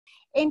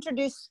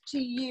introduce to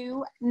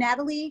you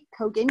Nataly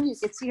Kogan. You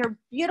can see her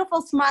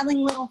beautiful smiling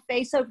little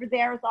face over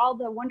there with all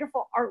the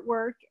wonderful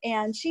artwork.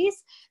 And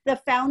she's the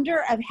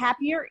founder of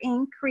Happier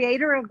Inc.,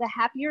 creator of the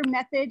Happier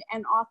Method,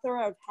 and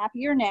author of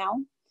Happier Now.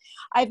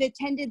 I've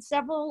attended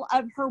several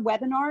of her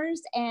webinars,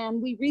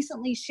 and we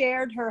recently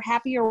shared her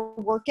Happier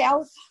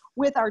workout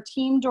with our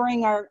team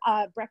during our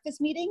breakfast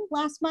meeting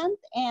last month.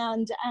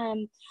 And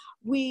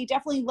we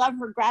definitely love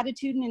her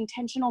gratitude and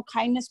intentional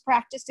kindness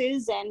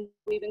practices, and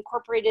we've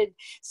incorporated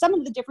some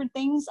of the different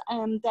things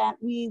that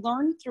we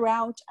learned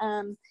throughout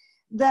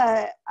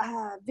the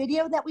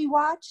video that we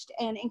watched,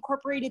 and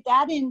incorporated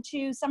that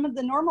into some of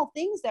the normal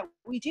things that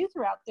we do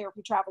throughout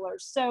Therapy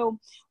Travelers. So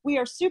we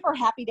are super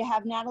happy to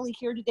have Nataly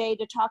here today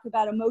to talk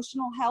about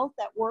emotional health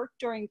at work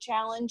during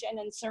challenge and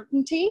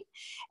uncertainty.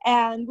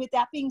 And with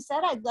that being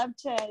said, I'd love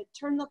to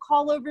turn the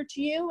call over to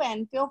you,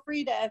 and feel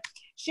free to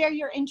share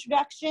your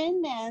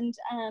introduction. And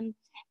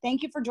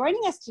thank you for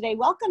joining us today.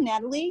 Welcome,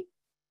 Nataly.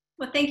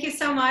 Well, thank you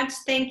so much.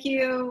 Thank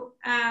you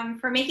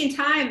for making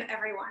time,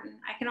 everyone.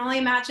 I can only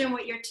imagine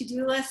what your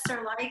to-do lists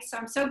are like. So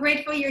I'm so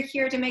grateful you're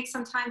here to make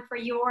some time for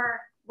your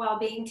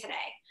well-being today.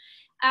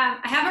 I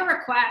have a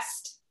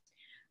request.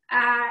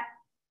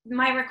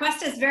 My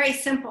request is very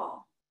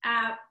simple.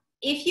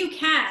 If you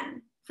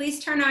can,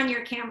 please turn on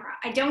your camera.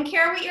 I don't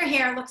care what your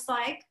hair looks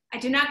like. I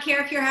do not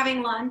care if you're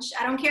having lunch.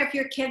 I don't care if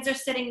your kids are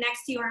sitting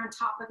next to you or on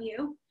top of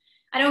you.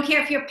 I don't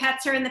care if your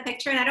pets are in the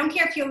picture, and I don't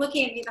care if you're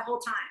looking at me the whole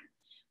time.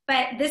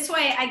 But this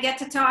way I get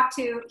to talk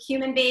to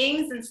human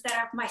beings instead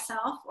of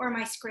myself or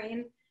my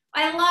screen.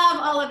 I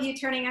love all of you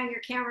turning on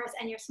your cameras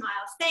and your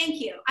smiles. Thank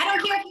you. I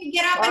don't care if you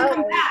get up and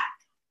come back.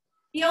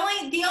 The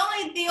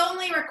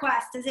only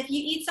request is if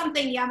you eat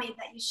something yummy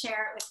that you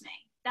share it with me.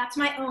 That's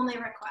my only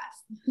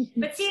request.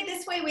 But see,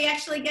 this way we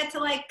actually get to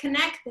like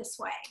connect this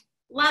way.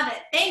 Love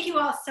it. Thank you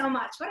all so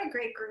much. What a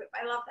great group.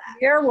 I love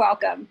that. You're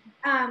welcome.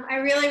 I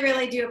really,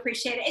 really do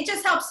appreciate it. It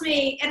just helps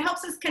me. It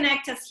helps us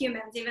connect as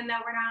humans, even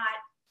though we're not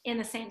in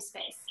the same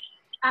space.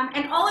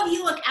 And all of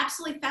you look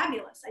absolutely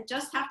fabulous. I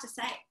just have to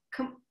say,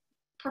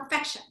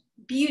 perfection,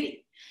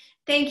 beauty.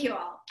 Thank you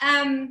all.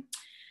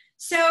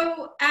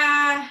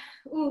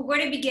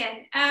 Where to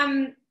begin?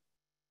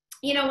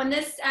 You know, when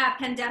this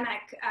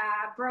pandemic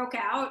broke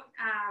out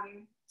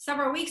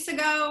several weeks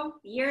ago,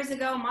 years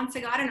ago, months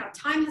ago, I don't know,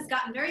 time has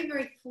gotten very,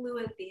 very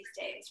fluid these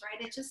days,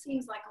 right? It just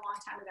seems like a long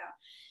time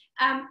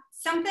ago.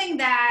 Something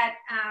that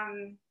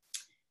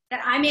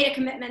I made a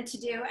commitment to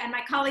do, and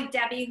my colleague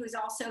Debbie, who's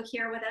also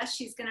here with us,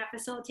 she's gonna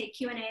facilitate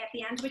Q&A at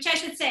the end, which I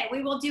should say,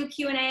 we will do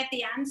Q&A at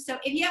the end. So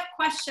if you have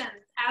questions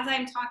as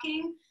I'm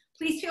talking,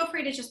 please feel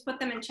free to just put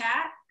them in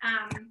chat.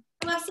 I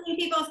love seeing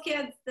people's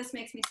kids. This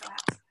makes me so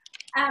happy.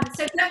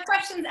 So if you have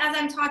questions as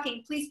I'm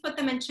talking, please put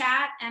them in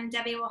chat, and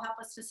Debbie will help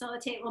us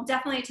facilitate. We'll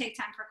definitely take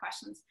time for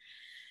questions.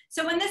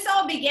 So when this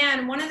all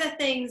began, one of the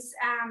things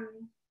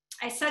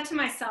I said to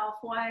myself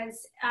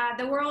was,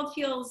 the world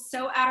feels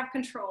so out of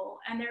control,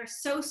 and there's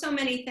so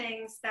many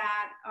things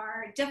that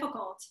are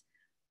difficult.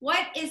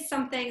 What is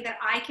something that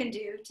I can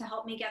do to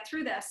help me get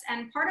through this?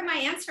 And part of my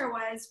answer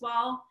was,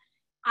 well,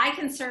 I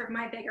can serve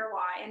my bigger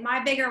why. And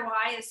my bigger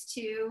why is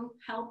to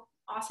help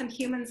awesome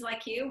humans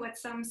like you with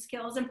some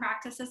skills and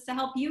practices to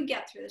help you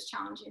get through this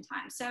challenging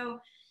time. So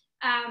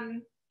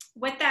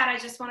with that, I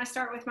just want to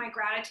start with my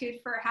gratitude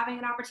for having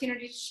an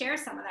opportunity to share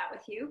some of that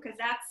with you, because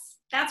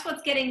that's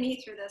what's getting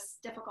me through this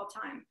difficult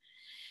time.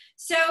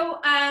 So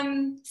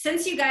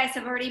since you guys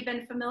have already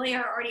been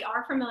familiar, already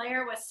are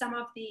familiar with some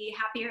of the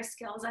happier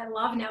skills, I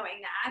love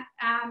knowing that.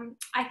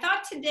 I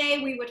thought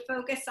today we would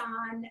focus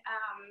on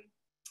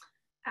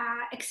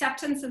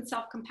acceptance and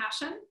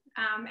self-compassion.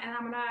 And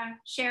I'm gonna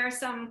share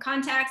some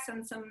context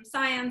and some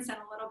science and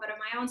a little bit of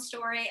my own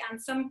story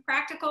and some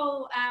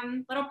practical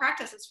little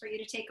practices for you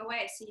to take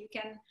away so you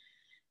can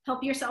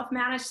help yourself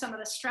manage some of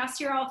the stress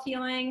you're all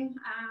feeling,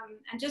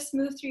 and just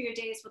move through your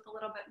days with a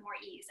little bit more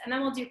ease. And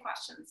then we'll do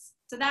questions.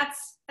 So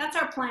that's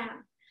our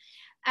plan.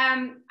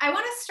 I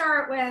want to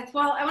start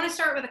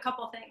with a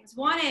couple things.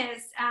 One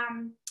is,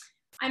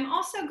 I'm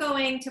also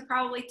going to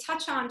probably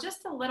touch on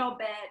just a little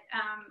bit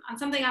on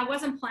something I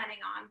wasn't planning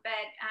on,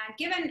 but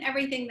given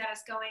everything that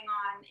is going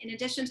on, in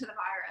addition to the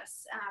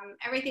virus,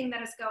 everything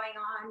that is going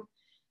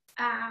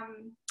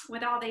on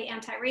with all the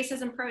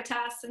anti-racism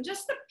protests and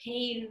just the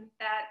pain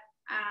that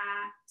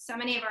so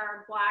many of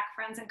our Black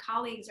friends and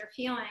colleagues are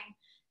feeling,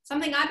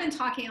 something I've been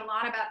talking a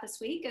lot about this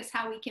week is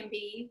how we can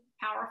be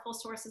powerful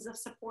sources of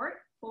support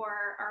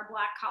for our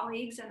Black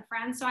colleagues and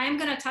friends. So I am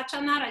going to touch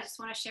on that. I just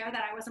want to share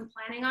that I wasn't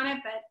planning on it,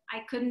 but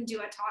I couldn't do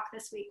a talk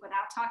this week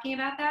without talking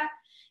about that.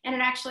 And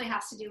it actually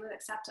has to do with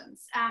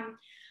acceptance.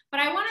 But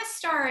I want to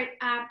start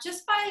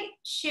just by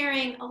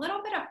sharing a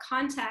little bit of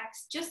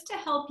context just to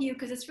help you,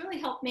 because it's really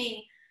helped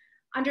me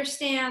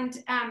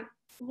understand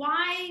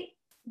why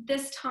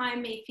this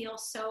time may feel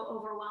so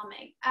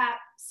overwhelming.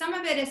 Some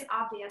of it is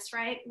obvious,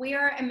 right? We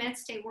are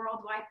amidst a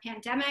worldwide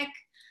pandemic.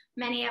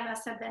 Many of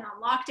us have been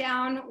on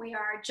lockdown. We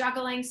are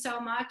juggling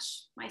so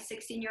much. My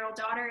 16-year-old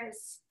daughter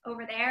is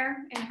over there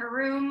in her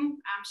room.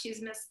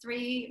 She's missed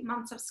 3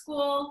 months of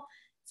school.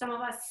 Some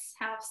of us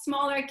have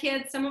smaller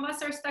kids. Some of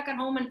us are stuck at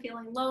home and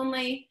feeling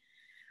lonely.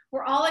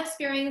 We're all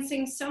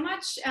experiencing so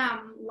much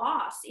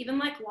loss, even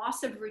like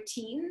loss of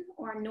routine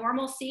or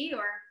normalcy,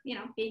 or, you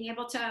know, being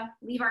able to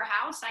leave our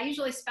house. I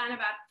usually spend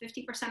about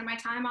 50% of my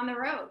time on the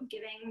road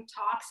giving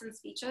talks and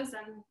speeches,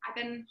 and I've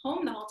been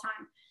home the whole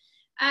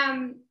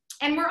time.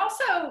 And we're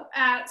also,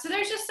 so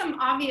there's just some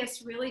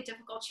obvious, really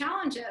difficult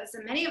challenges.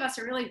 And many of us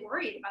are really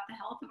worried about the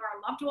health of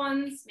our loved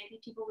ones, maybe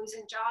people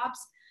losing jobs.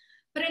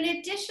 But in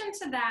addition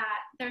to that,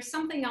 there's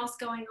something else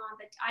going on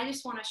that I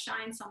just want to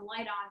shine some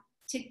light on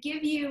to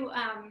give you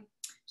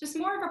just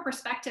more of a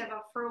perspective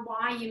of for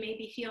why you may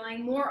be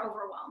feeling more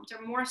overwhelmed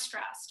or more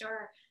stressed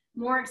or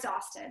more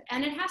exhausted.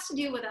 And it has to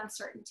do with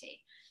uncertainty.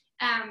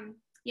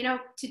 You know,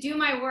 to do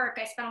my work,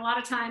 I spent a lot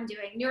of time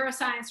doing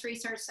neuroscience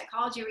research,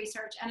 psychology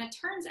research, and it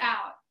turns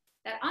out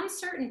that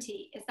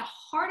uncertainty is the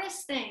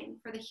hardest thing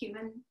for the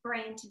human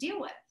brain to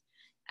deal with.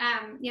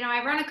 You know,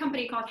 I run a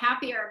company called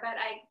Happier, but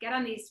I get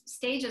on these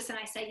stages and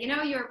I say, you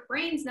know, your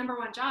brain's number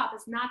one job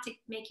is not to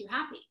make you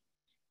happy.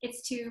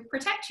 It's to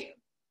protect you.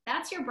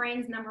 That's your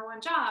brain's number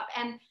one job.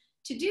 And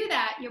to do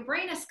that, your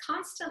brain is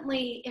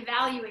constantly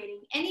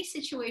evaluating any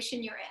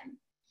situation you're in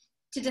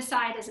to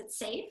decide, is it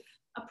safe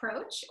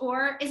approach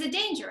or is it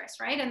dangerous,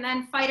 right? And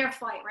then fight or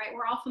flight, right?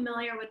 We're all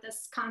familiar with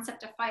this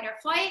concept of fight or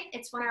flight.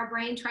 It's when our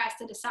brain tries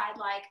to decide,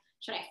 like,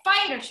 should I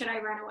fight or should I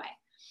run away?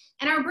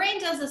 And our brain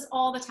does this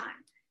all the time.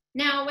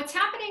 Now, what's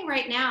happening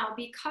right now,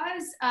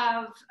 because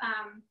of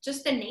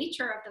just the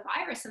nature of the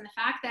virus and the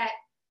fact that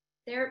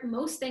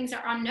most things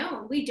are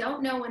unknown. We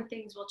don't know when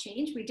things will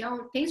change.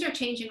 Things are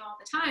changing all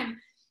the time.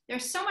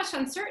 There's so much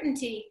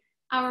uncertainty.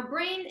 Our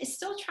brain is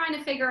still trying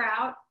to figure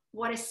out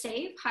what is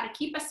safe, how to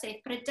keep us safe,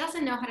 but it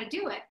doesn't know how to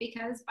do it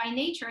because by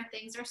nature,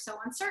 things are so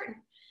uncertain.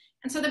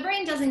 And so the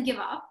brain doesn't give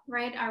up,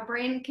 right? Our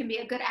brain can be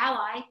a good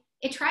ally.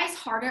 It tries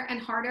harder and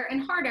harder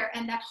and harder.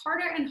 And that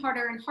harder and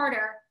harder and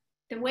harder,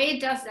 the way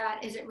it does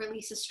that is it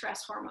releases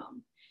stress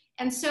hormone.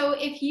 And so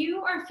if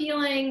you are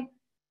feeling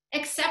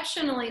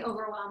exceptionally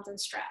overwhelmed and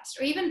stressed,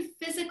 or even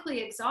physically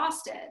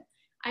exhausted,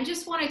 I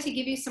just wanted to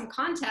give you some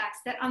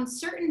context that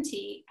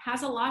uncertainty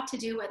has a lot to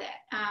do with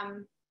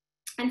it.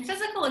 And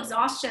physical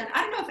exhaustion,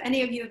 I don't know if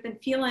any of you have been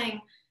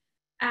feeling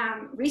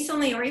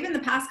recently or even the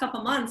past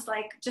couple months,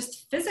 like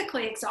just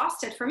physically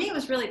exhausted. For me, it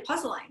was really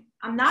puzzling.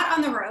 I'm not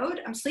on the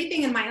road. I'm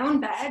sleeping in my own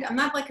bed. I'm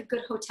not like a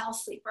good hotel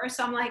sleeper.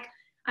 So I'm like,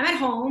 I'm at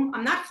home.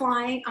 I'm not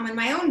flying. I'm in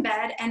my own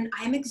bed and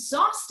I'm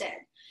exhausted.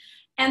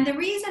 And the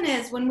reason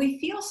is when we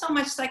feel so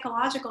much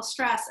psychological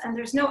stress and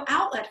there's no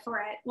outlet for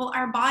it, well,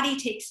 our body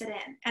takes it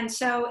in. And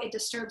so it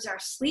disturbs our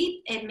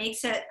sleep. It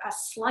makes it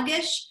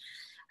sluggish.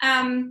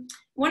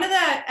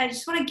 I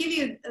just want to give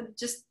you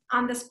just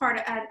on this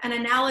part, an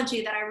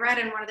analogy that I read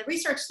in one of the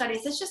research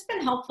studies that's just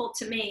been helpful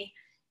to me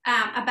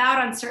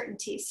about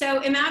uncertainty.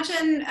 So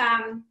imagine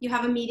you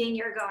have a meeting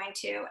you're going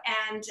to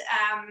and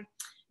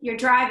you're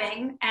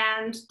driving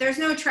and there's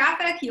no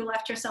traffic. You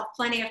left yourself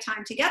plenty of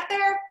time to get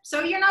there.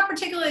 So you're not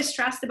particularly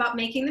stressed about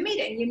making the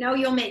meeting. You know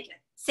you'll make it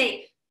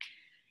safe.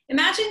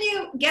 Imagine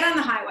you get on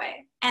the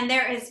highway and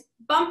there is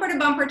bumper to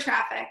bumper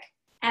traffic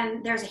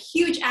and there's a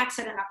huge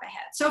accident up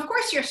ahead. So of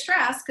course you're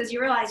stressed because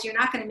you realize you're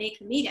not going to make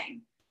the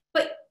meeting,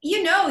 but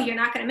you know you're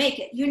not going to make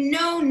it. You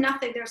know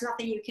there's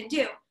nothing you can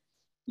do.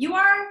 You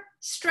are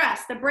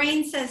stressed. The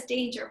brain says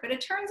danger, but it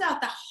turns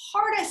out the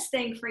hardest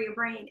thing for your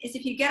brain is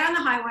if you get on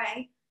the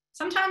highway,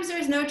 sometimes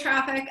there's no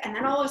traffic and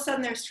then all of a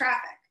sudden there's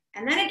traffic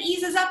and then it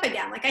eases up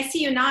again. Like I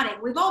see you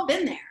nodding. We've all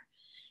been there.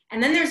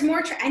 And then there's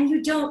more and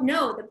you don't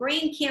know. The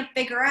brain can't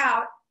figure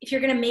out if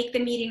you're going to make the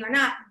meeting or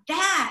not.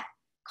 That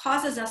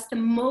causes us the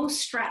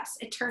most stress,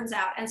 it turns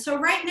out. And so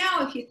right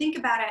now, if you think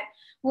about it,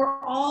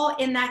 we're all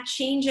in that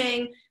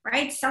changing,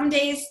 right? Some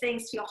days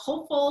things feel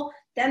hopeful,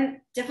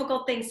 then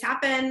difficult things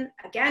happen.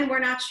 Again, we're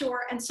not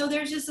sure. And so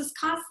there's just this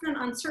constant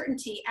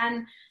uncertainty.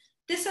 And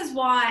this is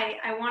why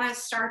I want to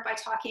start by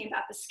talking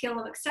about the skill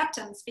of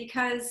acceptance,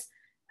 because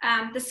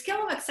the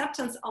skill of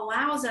acceptance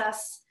allows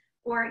us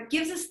or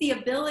gives us the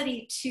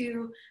ability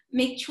to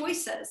make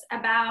choices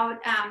about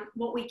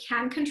what we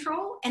can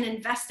control and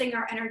investing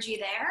our energy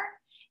there,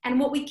 and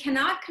what we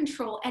cannot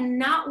control and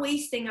not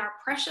wasting our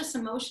precious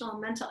emotional and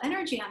mental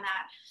energy on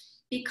that.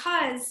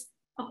 Because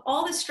of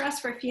all the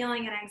stress we're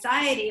feeling and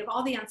anxiety, of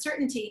all the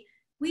uncertainty,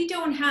 we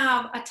don't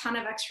have a ton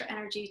of extra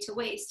energy to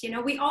waste. You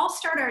know, we all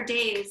start our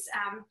days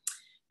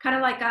kind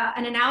of like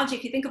an analogy,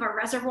 if you think of a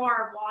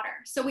reservoir of water.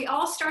 So we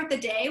all start the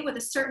day with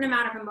a certain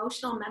amount of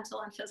emotional,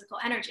 mental, and physical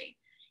energy.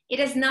 It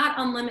is not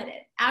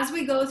unlimited. As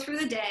we go through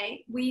the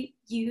day, we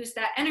use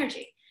that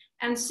energy.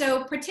 And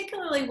so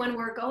particularly when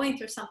we're going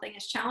through something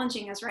as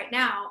challenging as right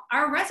now,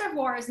 our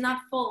reservoir is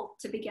not full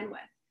to begin with.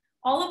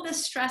 All of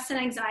this stress and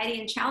anxiety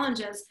and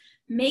challenges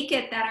make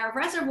it that our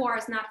reservoir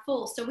is not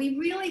full. So we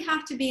really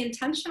have to be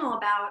intentional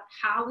about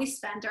how we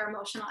spend our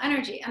emotional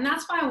energy. And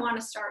that's why I want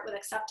to start with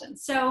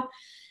acceptance. So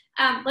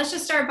let's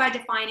just start by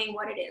defining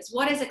what it is.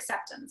 What is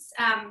acceptance?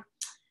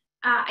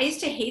 I used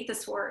to hate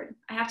this word.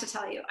 I have to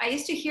tell you, I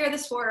used to hear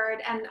this word,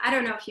 and I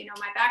don't know if you know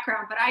my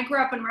background, but I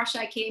grew up in Russia.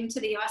 I came to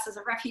the US as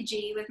a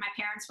refugee with my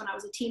parents when I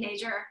was a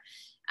teenager.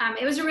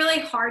 It was a really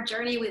hard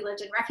journey. We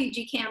lived in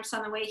refugee camps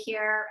on the way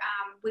here.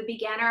 We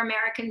began our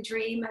American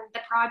dream and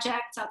the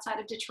projects outside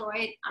of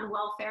Detroit on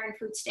welfare and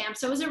food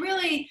stamps. So it was a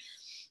really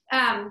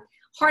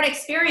hard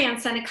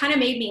experience, and it kind of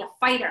made me a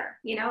fighter,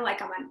 you know,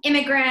 like I'm an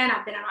immigrant,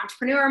 I've been an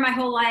entrepreneur my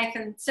whole life.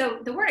 And so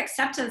the word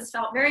acceptance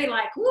felt very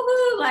like,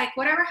 woohoo, like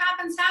whatever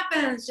happens,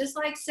 happens, just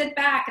like sit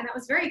back. And it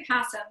was very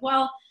passive.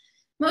 Well,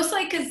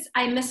 mostly because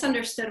I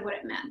misunderstood what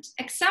it meant.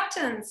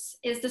 Acceptance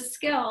is the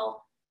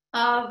skill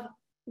of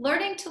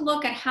learning to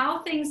look at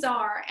how things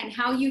are and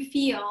how you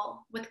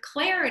feel with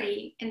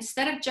clarity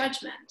instead of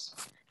judgment.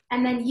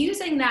 And then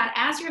using that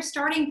as your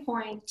starting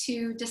point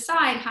to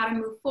decide how to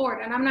move forward.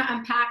 And I'm going to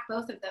unpack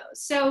both of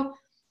those. So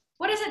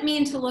what does it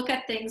mean to look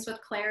at things with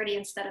clarity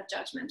instead of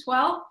judgment?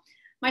 Well,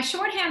 my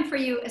shorthand for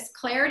you is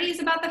clarity is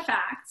about the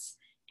facts,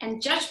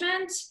 and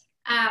judgment,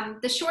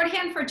 the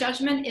shorthand for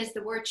judgment is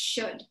the word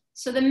should.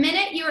 So the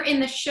minute you're in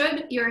the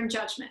should, you're in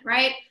judgment,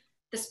 right?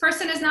 This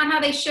person is not how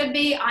they should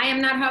be. I am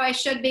not how I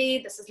should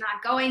be. This is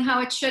not going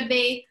how it should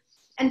be.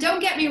 And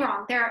don't get me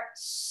wrong, there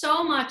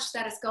so much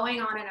that is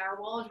going on in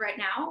our world right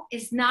now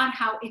is not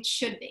how it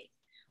should be.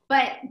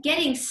 But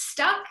getting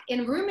stuck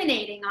in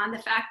ruminating on the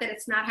fact that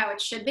it's not how it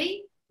should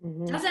be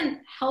doesn't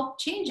help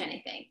change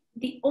anything.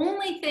 The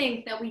only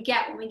thing that we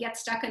get when we get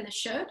stuck in the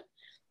should,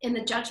 in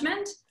the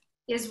judgment,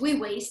 is we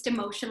waste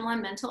emotional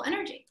and mental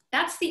energy.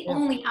 That's the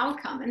only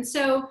outcome. And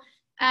so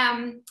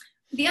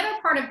the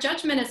other part of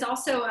judgment is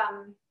also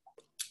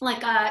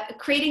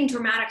creating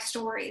dramatic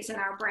stories in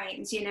our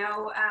brains, you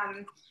know.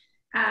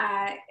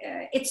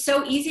 It's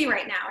so easy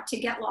right now to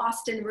get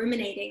lost in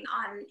ruminating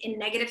in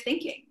negative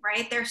thinking,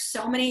 right? There's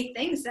so many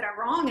things that are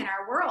wrong in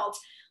our world.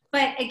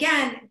 But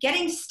again,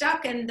 getting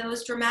stuck in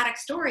those dramatic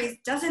stories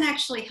doesn't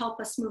actually help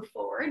us move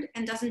forward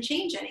and doesn't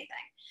change anything.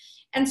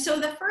 And so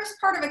the first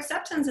part of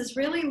acceptance is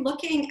really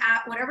looking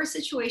at whatever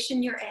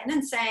situation you're in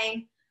and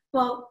saying,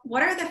 well,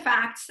 what are the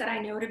facts that I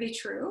know to be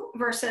true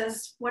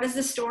versus what is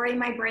the story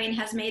my brain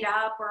has made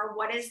up, or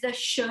what is the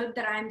should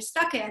that I'm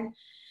stuck in?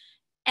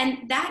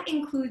 And that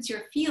includes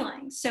your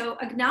feelings. So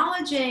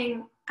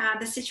acknowledging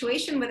the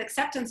situation with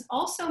acceptance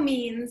also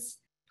means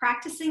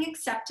practicing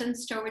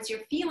acceptance towards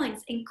your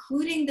feelings,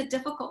 including the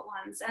difficult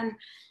ones.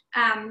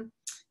 And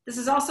this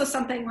is also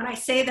something, when I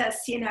say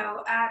this, you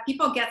know,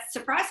 people get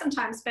surprised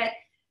sometimes, but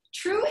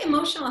true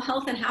emotional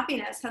health and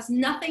happiness has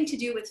nothing to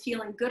do with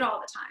feeling good all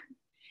the time.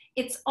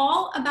 It's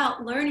all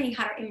about learning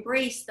how to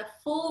embrace the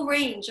full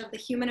range of the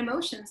human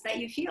emotions that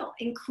you feel,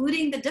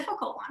 including the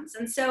difficult ones.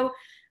 And so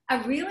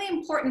a really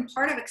important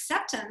part of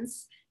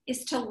acceptance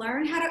is to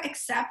learn how to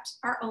accept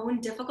our own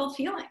difficult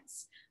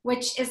feelings,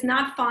 which is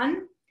not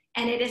fun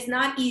and it is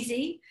not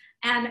easy.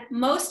 And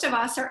most of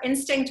us, our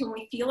instinct when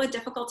we feel a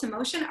difficult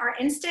emotion, our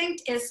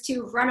instinct is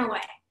to run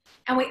away.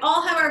 And we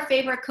all have our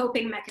favorite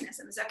coping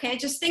mechanisms, okay?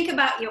 Just think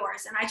about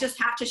yours. And I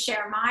just have to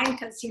share mine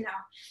because, you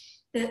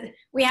know,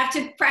 we have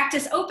to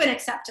practice open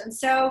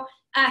acceptance. So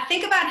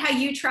think about how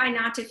you try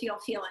not to feel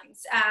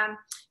feelings.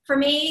 For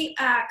me,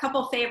 a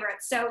couple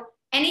favorites. So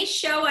any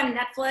show on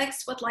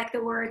Netflix with like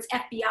the words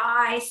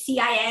FBI,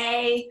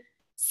 CIA,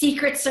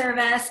 Secret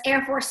Service,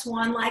 Air Force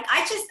One, like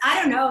I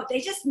don't know, they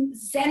just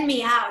zen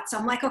me out. So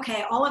I'm like,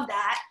 okay, all of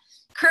that.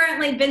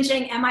 Currently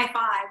binging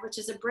MI5, which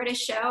is a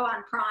British show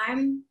on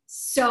Prime.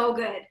 So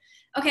good.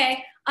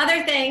 Okay,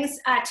 other things,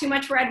 too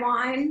much red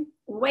wine,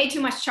 way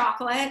too much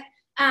chocolate.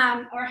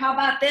 Or how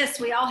about this?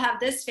 We all have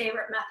this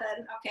favorite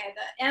method. Okay,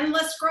 the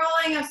endless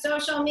scrolling of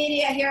social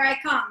media, here I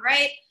come,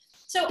 right?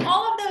 So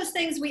all of those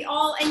things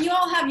and you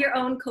all have your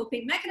own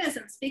coping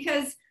mechanisms,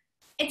 because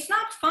it's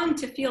not fun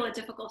to feel a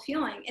difficult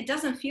feeling. It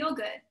doesn't feel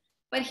good.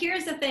 But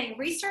here's the thing,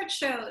 research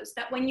shows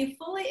that when you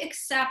fully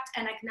accept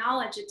and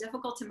acknowledge a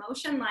difficult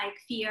emotion like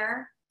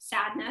fear,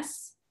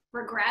 sadness,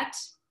 regret,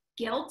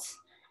 guilt,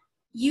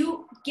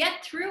 you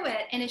get through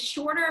it in a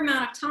shorter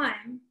amount of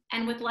time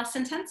and with less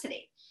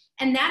intensity.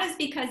 And that is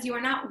because you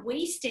are not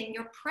wasting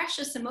your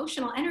precious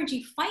emotional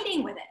energy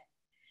fighting with it.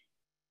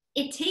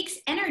 It takes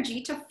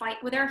energy to fight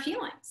with our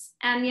feelings.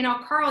 And, you know,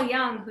 Carl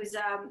Jung, who's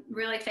a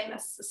really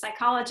famous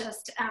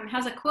psychologist,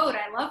 has a quote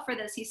I love for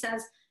this. He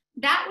says,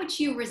 that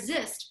which you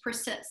resist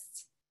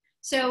persists.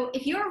 So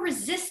if you're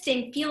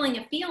resisting feeling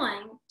a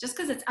feeling just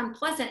because it's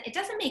unpleasant, it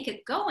doesn't make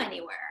it go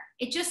anywhere.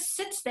 It just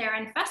sits there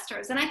and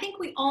festers. And I think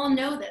we all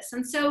know this.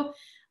 And so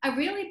a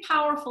really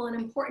powerful and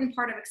important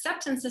part of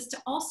acceptance is to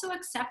also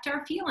accept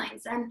our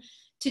feelings, and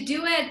to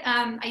do it,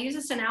 I use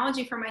this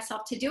analogy for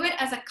myself, to do it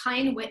as a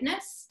kind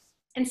witness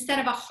instead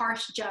of a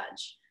harsh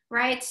judge,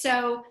 right?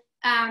 So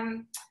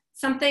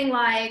something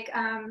like,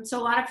 so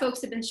a lot of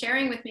folks have been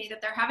sharing with me that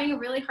they're having a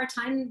really hard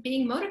time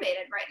being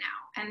motivated right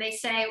now. And they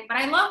say, but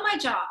I love my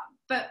job,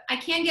 but I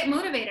can't get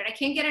motivated. I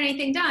can't get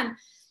anything done.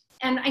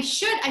 And I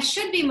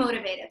should be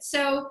motivated.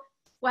 So,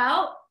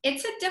 well,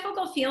 it's a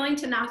difficult feeling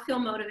to not feel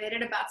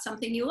motivated about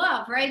something you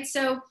love, right?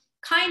 So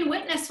kind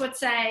witness would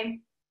say,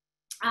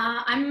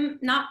 I'm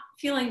not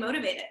feeling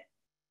motivated.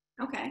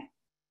 Okay.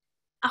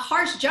 a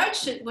harsh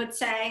judge would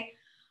say,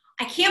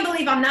 I can't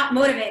believe I'm not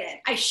motivated.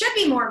 I should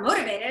be more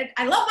motivated.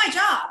 I love my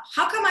job.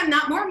 How come I'm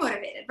not more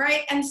motivated,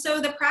 right? And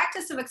so the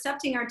practice of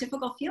accepting our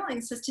difficult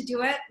feelings is to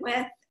do it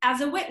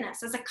as a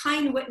witness, as a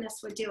kind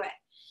witness would do it.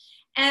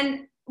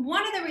 And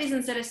one of the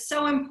reasons that is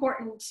so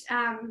important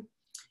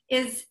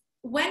is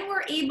when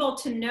we're able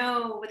to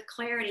know with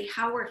clarity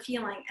how we're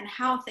feeling and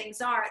how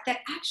things are, that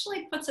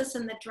actually puts us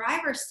in the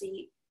driver's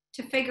seat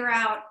to figure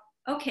out,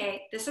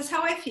 okay, this is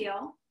how I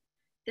feel.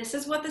 This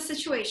is what the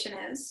situation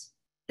is.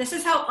 This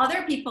is how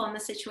other people in the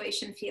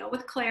situation feel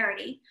with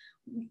clarity.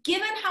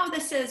 Given how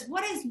this is,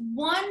 what is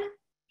one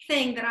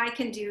thing that I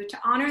can do to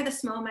honor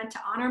this moment, to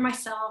honor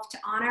myself, to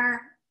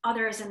honor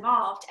others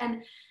involved?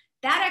 And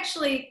that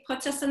actually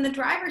puts us in the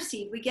driver's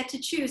seat. We get to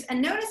choose.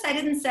 And notice I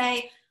didn't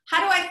say, how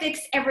do I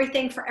fix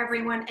everything for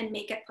everyone and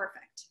make it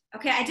perfect?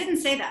 Okay, I didn't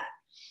say that.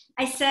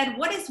 I said,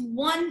 what is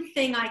one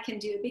thing I can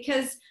do?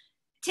 Because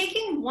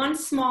taking one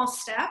small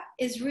step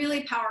is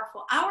really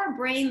powerful. Our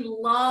brain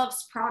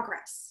loves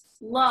progress,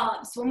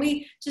 loves. When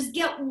we just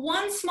get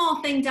one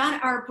small thing done,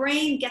 our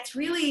brain gets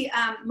really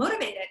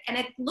motivated, and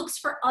it looks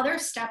for other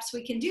steps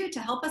we can do to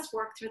help us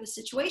work through the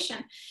situation.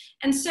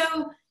 And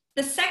so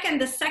the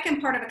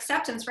second part of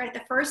acceptance, right?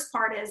 The first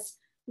part is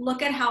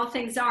look at how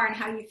things are and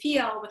how you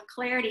feel with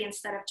clarity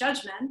instead of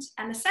judgment.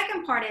 And the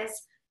second part is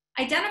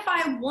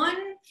identify one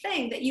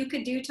thing that you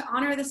could do to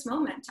honor this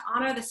moment, to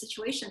honor the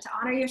situation, to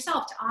honor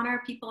yourself, to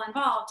honor people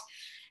involved.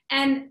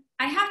 And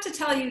I have to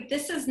tell you,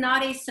 this is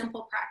not a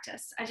simple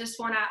practice. I just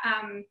want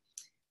to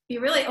be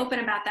really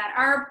open about that.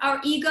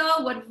 Our ego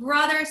would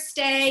rather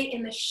stay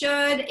in the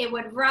should. It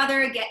would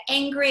rather get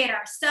angry at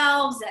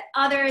ourselves, at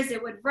others.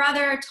 It would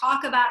rather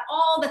talk about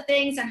all the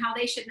things and how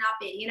they should not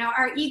be. You know,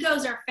 our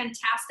egos are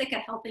fantastic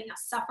at helping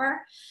us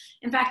suffer.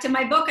 In fact, in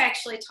my book, I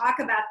actually talk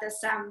about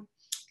this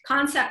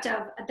concept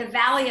of the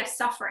valley of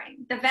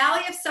suffering. The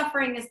valley of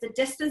suffering is the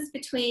distance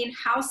between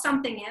how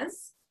something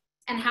is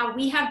and how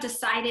we have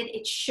decided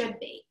it should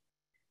be.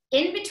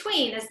 In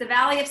between is the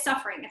valley of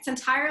suffering. It's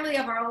entirely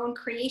of our own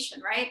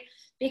creation, right?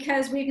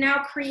 Because we've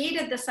now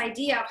created this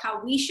idea of how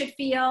we should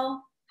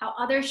feel, how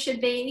others should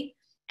be,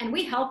 and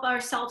we help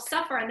ourselves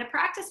suffer. And the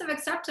practice of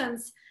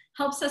acceptance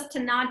helps us to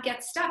not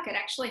get stuck. It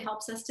actually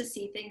helps us to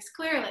see things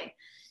clearly.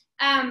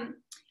 I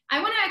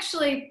want to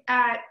actually,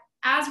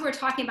 as we're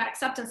talking about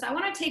acceptance, I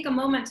want to take a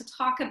moment to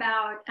talk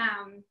about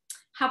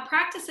how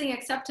practicing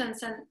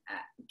acceptance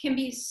can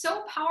be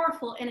so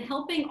powerful in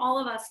helping all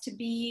of us to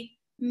be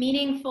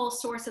meaningful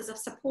sources of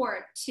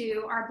support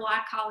to our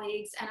Black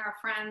colleagues and our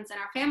friends and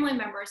our family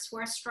members who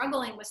are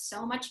struggling with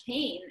so much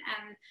pain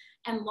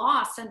and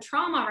loss and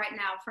trauma right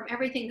now from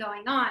everything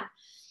going on.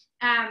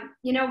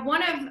 You know,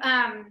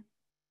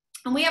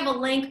 and we have a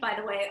link, by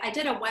the way. I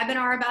did a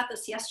webinar about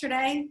this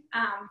yesterday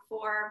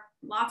for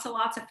lots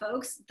of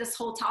folks, this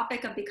whole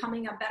topic of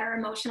becoming a better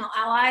emotional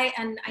ally.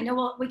 And I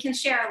know we can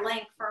share a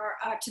link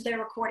to the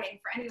recording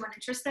for anyone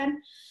interested,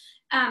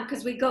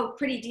 because we go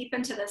pretty deep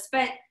into this.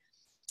 But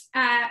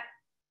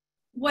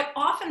what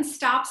often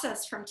stops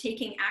us from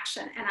taking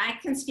action, and I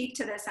can speak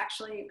to this,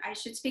 actually, I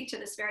should speak to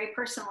this very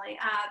personally.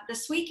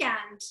 This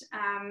weekend,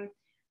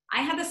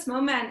 I had this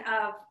moment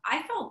of,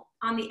 I felt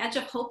on the edge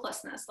of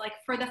hopelessness, like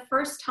for the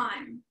first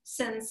time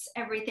since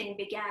everything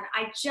began.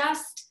 I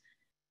just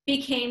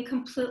became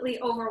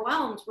completely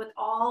overwhelmed with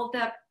all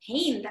the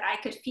pain that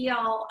I could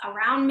feel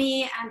around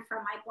me and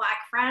from my Black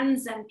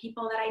friends and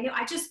people that I knew.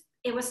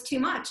 It was too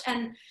much.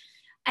 And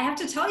I have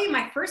to tell you,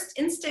 my first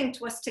instinct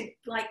was to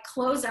like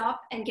close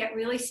up and get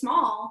really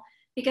small,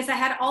 because I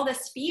had all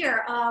this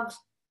fear of,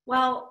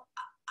 well,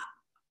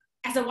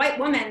 as a white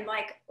woman,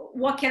 like,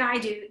 what can I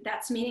do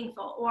that's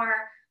meaningful? Or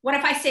what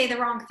if I say the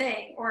wrong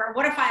thing? Or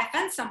what if I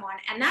offend someone?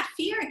 And that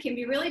fear can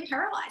be really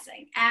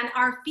paralyzing. And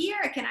our fear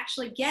can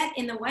actually get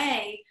in the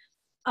way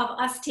of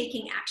us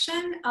taking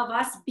action, of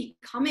us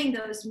becoming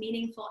those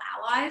meaningful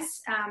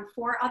allies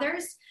for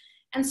others.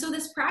 And so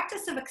this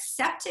practice of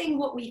accepting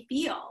what we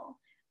feel,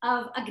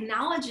 of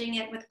acknowledging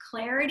it with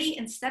clarity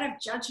instead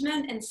of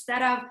judgment,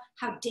 instead of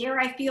how dare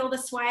I feel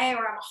this way,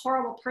 or I'm a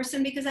horrible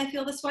person because I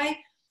feel this way,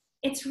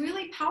 it's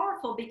really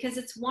powerful, because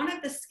it's one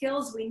of the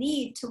skills we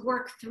need to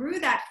work through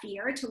that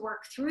fear, to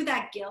work through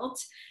that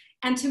guilt,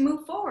 and to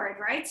move forward,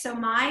 right? So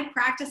my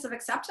practice of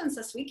acceptance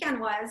this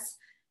weekend was,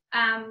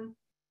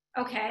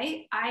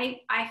 okay,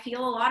 I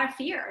feel a lot of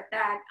fear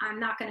that I'm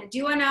not going to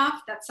do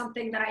enough, that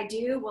something that I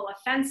do will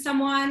offend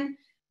someone.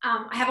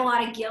 I have a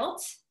lot of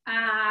guilt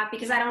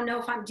because I don't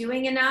know if I'm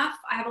doing enough.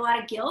 I have a lot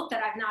of guilt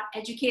that I've not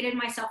educated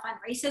myself on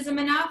racism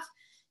enough.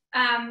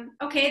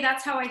 Okay,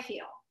 that's how I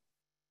feel.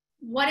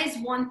 What is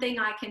one thing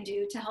I can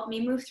do to help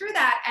me move through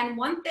that? And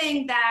one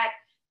thing that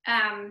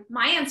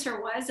my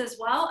answer was as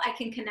well, I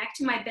can connect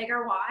to my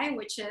bigger why,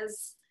 which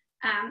is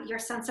your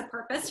sense of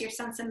purpose, your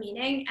sense of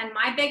meaning. And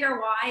my bigger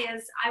why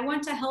is I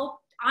want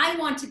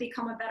to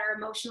become a better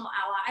emotional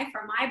ally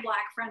for my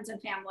Black friends and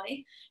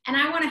family. And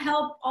I want to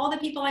help all the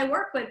people I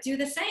work with do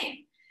the same.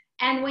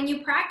 And when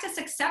you practice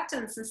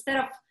acceptance instead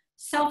of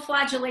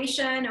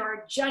self-flagellation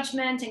or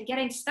judgment and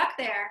getting stuck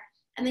there,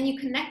 and then you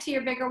connect to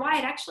your bigger why,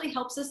 it actually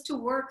helps us to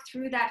work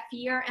through that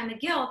fear and the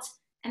guilt.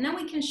 And then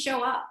we can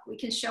show up. We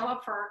can show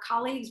up for our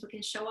colleagues. We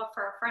can show up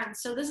for our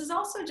friends. So this is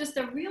also just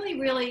a really,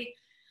 really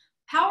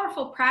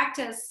powerful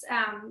practice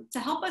to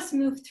help us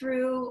move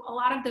through a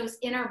lot of those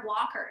inner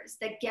blockers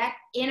that get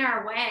in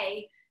our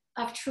way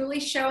of truly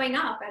showing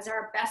up as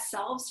our best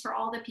selves for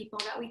all the people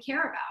that we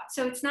care about.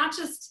 So it's not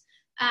just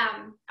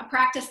a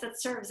practice that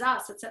serves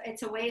us.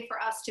 It's a way for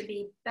us to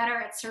be better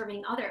at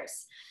serving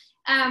others.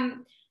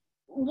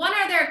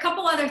 A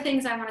couple other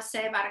things I want to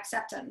say about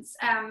acceptance.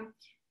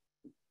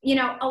 You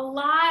know, a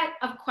lot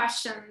of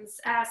questions.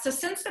 So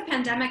since the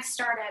pandemic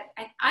started,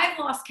 I've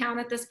lost count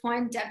at this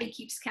point. Debbie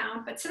keeps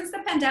count. But since the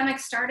pandemic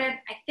started,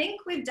 I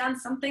think we've done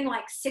something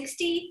like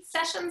 60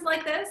 sessions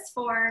like this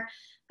for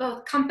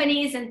both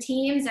companies and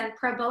teams, and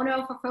pro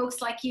bono for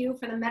folks like you,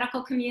 for the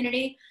medical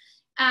community.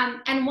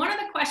 And one of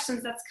the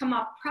questions that's come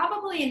up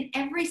probably in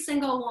every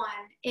single one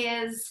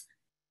is,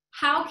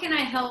 how can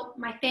I help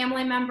my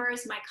family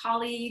members, my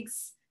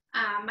colleagues,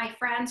 my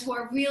friends who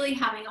are really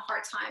having a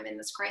hard time in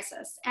this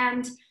crisis?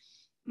 And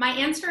my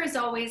answer is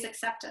always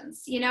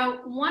acceptance. You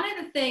know, one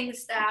of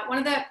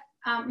the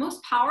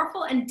most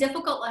powerful and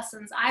difficult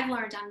lessons I've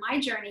learned on my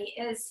journey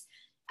is,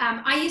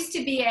 I used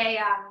to be a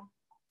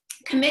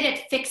committed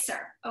fixer,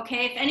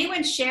 okay? If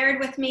anyone shared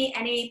with me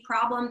any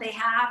problem they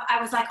have, I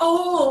was like,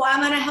 oh,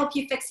 I'm gonna help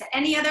you fix it.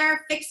 Any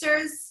other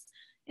fixers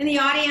in the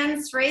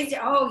audience? Raise it.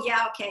 Oh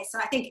yeah, okay, so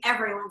I think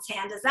everyone's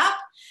hand is up,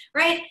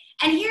 right?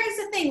 And here's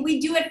the thing, we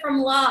do it from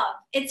love.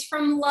 It's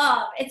from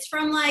love. It's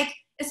from, like,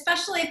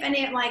 especially if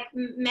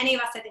many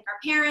of us, I think our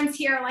parents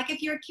here, like,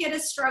 if your kid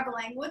is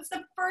struggling, what's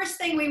the first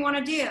thing we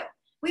wanna do?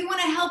 We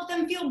want to help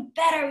them feel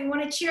better. We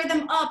want to cheer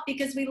them up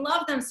because we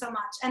love them so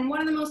much. And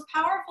one of the most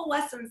powerful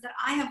lessons that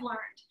I have learned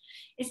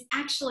is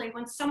actually,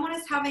 when someone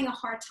is having a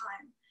hard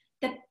time,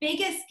 the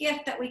biggest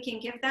gift that we can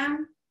give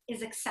them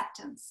is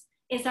acceptance,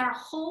 is our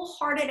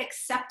wholehearted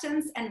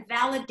acceptance and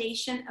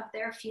validation of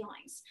their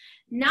feelings.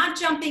 Not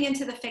jumping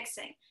into the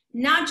fixing,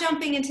 not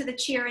jumping into the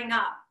cheering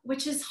up,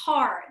 which is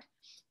hard,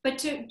 but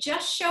to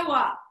just show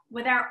up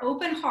with our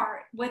open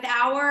heart, with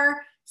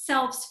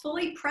ourselves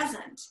fully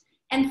present,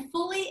 and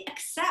fully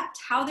accept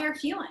how they're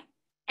feeling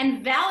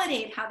and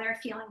validate how they're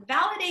feeling.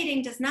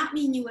 Validating does not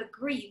mean you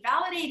agree.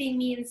 Validating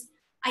means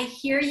I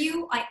hear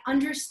you, I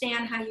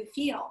understand how you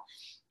feel.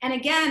 And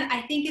again,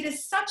 I think it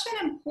is such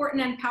an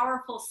important and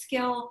powerful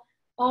skill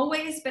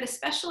always, but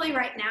especially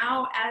right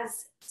now,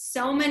 as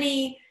so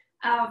many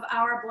of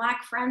our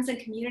Black friends and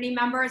community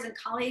members and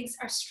colleagues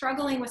are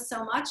struggling with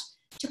so much,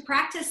 to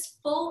practice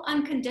full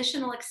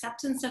unconditional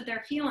acceptance of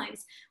their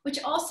feelings, which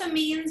also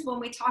means when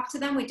we talk to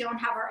them, we don't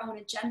have our own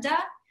agenda,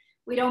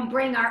 we don't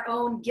bring our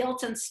own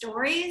guilt and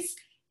stories,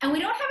 and we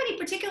don't have any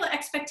particular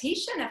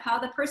expectation of how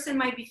the person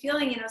might be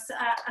feeling. You know,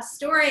 a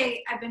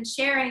story I've been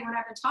sharing when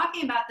I've been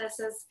talking about this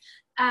is,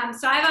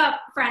 so I have a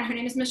friend, her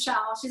name is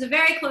Michelle. She's a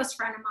very close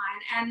friend of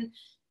mine,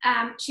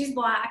 and she's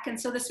Black. And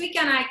so this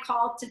weekend I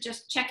called to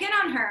just check in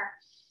on her.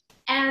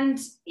 And,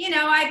 you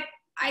know,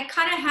 I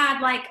kind of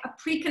had like a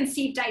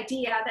preconceived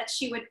idea that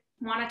she would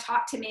want to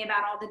talk to me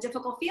about all the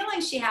difficult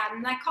feelings she had.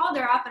 And I called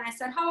her up and I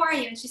said, how are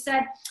you? And she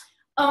said,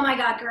 oh my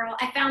God, girl,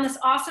 I found this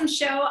awesome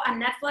show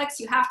on Netflix.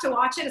 You have to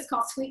watch it. It's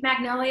called Sweet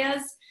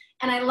Magnolias.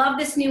 And I love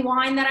this new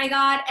wine that I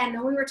got. And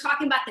then we were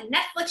talking about the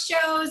Netflix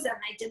shows, and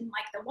I didn't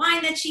like the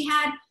wine that she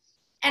had.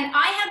 And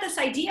I had this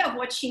idea of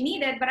what she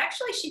needed, but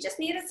actually she just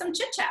needed some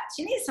chit chat.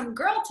 She needed some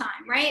girl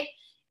time, right?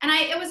 And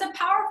it was a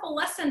powerful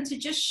lesson to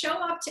just show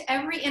up to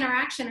every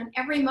interaction and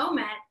every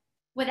moment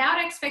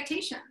without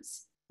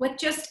expectations, with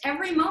just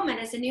every moment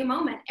as a new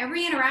moment,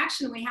 every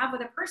interaction we have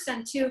with a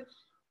person,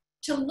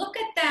 to look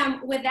at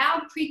them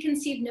without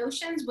preconceived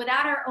notions,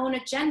 without our own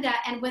agenda,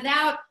 and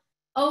without,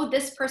 oh,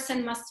 this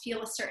person must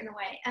feel a certain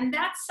way. And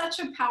that's such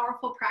a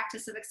powerful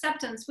practice of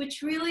acceptance,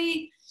 which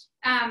really,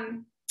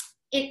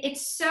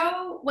 it's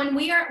so, when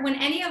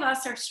any of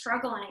us are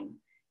struggling,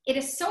 it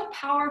is so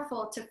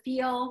powerful to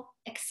feel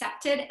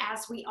accepted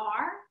as we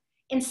are,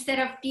 instead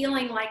of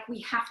feeling like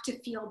we have to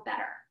feel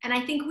better. And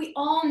I think we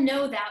all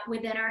know that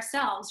within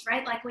ourselves,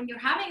 right? Like when you're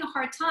having a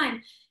hard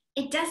time,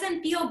 it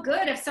doesn't feel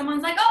good if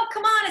someone's like, oh,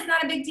 come on, it's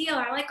not a big deal.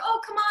 Or like,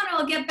 oh, come on,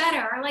 it'll get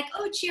better. Or like,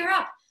 oh, cheer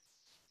up.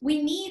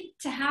 We need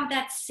to have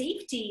that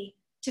safety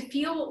to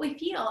feel what we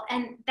feel.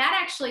 And that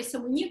actually,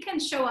 so when you can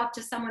show up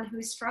to someone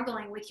who's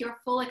struggling with your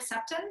full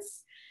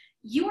acceptance,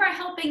 you are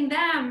helping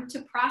them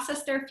to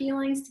process their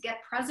feelings, to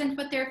get present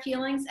with their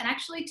feelings, and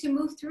actually to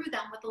move through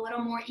them with a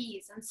little more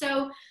ease. And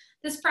so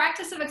this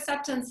practice of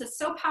acceptance is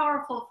so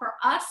powerful for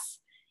us,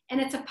 and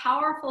it's a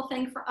powerful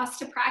thing for us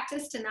to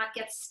practice, to not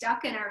get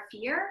stuck in our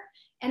fear.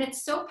 And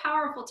it's so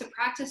powerful to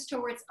practice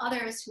towards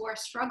others who are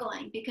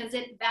struggling, because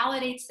it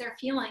validates their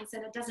feelings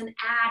and it doesn't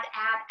add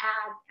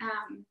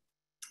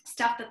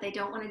stuff that they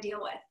don't want to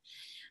deal with.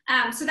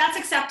 So that's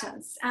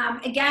acceptance.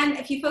 Again,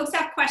 if you folks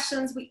have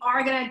questions, we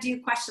are going to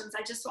do questions.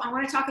 I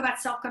want to talk about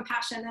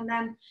self-compassion, and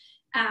then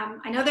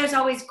I know there's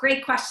always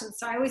great questions,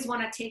 so I always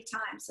want to take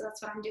time. So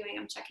that's what I'm doing.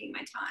 I'm checking my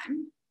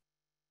time.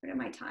 Where did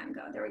my time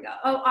go? There we go.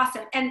 Oh,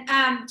 awesome. And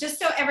just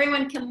so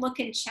everyone can look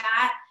in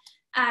chat,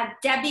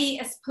 Debbie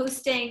is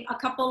posting a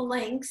couple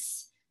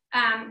links.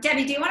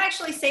 Debbie, do you want to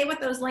actually say what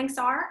those links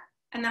are?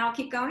 And then I'll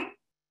keep going.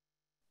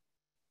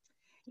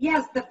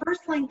 Yes, the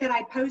first link that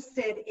I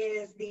posted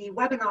is the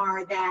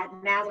webinar that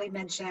Natalie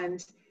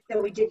mentioned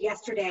that we did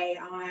yesterday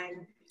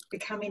on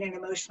becoming an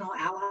emotional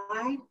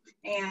ally,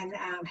 and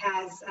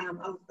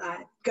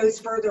goes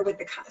further with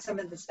some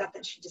of the stuff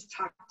that she just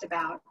talked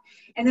about.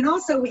 And then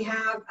also we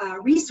have a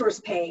resource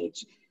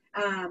page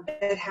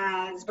that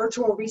has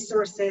virtual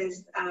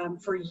resources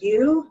for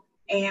you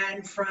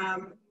and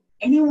from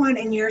anyone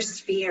in your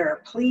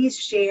sphere. Please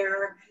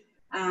share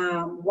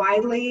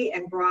widely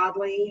and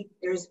broadly.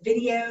 There's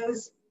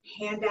videos,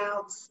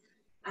 handouts,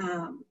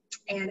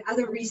 and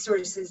other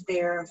resources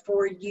there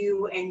for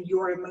you and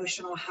your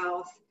emotional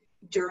health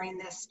during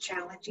this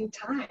challenging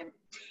time.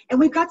 And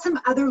we've got some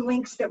other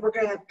links that we're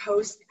going to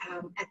post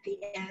at the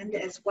end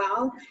as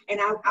well. And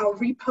I'll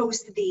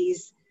repost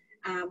these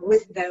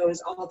with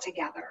those all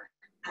together.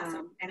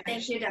 Awesome. And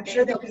Thank you, Debbie. I'm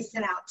sure they'll be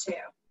sent out too.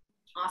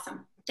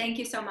 Awesome. Thank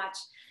you so much.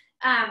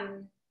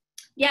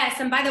 Yes,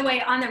 and by the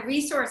way, on the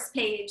resource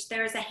page,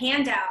 there's a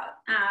handout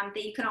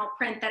that you can all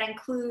print that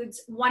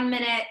includes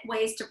 1-minute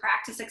ways to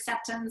practice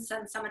acceptance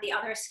and some of the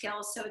other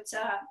skills. So it's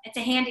a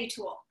handy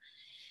tool.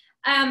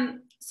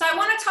 So I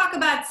want to talk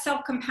about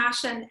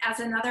self-compassion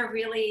as another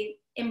really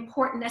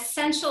important,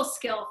 essential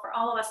skill for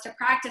all of us to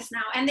practice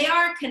now. And they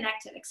are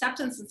connected.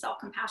 Acceptance and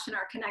self-compassion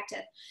are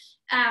connected.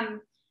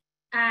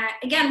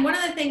 Again, one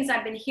of the things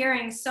I've been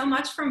hearing so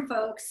much from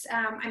folks,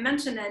 I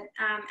mentioned it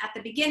at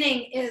the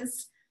beginning,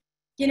 is,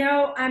 you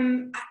know,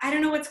 I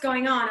don't know what's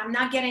going on. I'm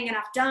not getting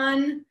enough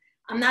done.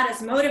 I'm not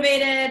as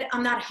motivated.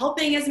 I'm not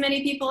helping as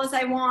many people as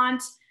I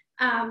want.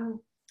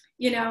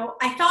 You know,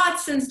 I thought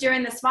since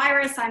during this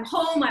virus, I'm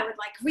home, I would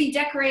like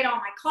redecorate all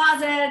my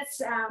closets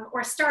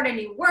or start a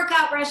new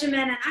workout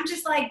regimen. And I'm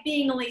just like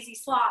being a lazy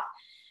sloth.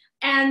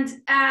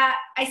 And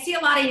I see a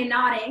lot of you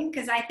nodding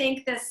because I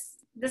think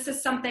this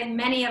is something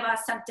many of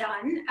us have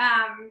done.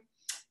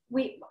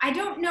 I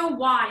don't know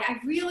why. I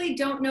really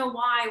don't know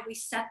why we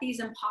set these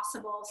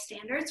impossible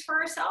standards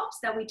for ourselves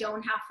that we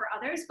don't have for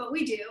others, but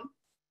we do.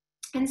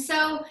 And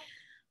so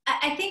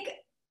I think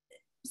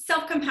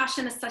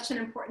self-compassion is such an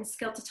important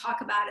skill to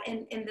talk about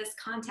in this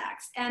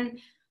context. And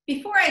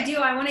before I do,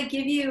 I want to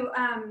give you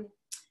an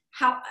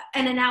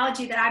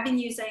analogy that I've been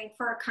using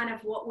for kind of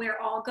what we're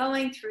all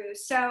going through.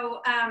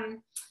 So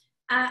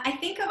I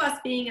think of us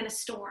being in a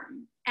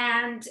storm.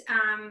 And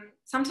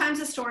sometimes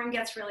the storm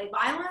gets really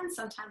violent,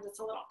 sometimes it's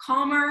a little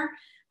calmer,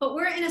 but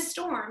we're in a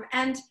storm.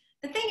 And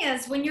the thing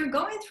is, when you're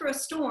going through a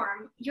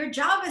storm, your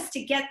job is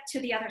to get to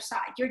the other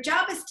side. Your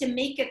job is to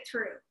make it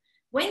through.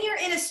 When you're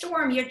in a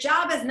storm, your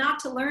job is not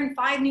to learn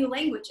 5 new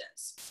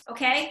languages,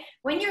 okay?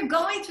 When you're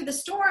going through the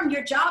storm,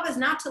 your job is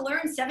not to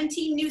learn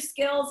 17 new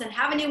skills and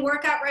have a new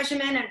workout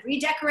regimen and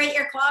redecorate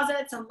your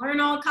closets and learn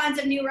all kinds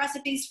of new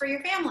recipes for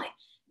your family.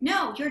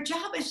 No, your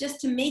job is just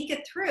to make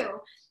it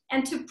through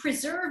and to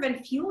preserve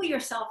and fuel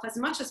yourself as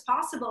much as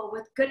possible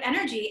with good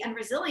energy and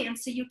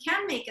resilience so you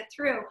can make it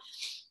through.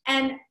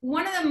 And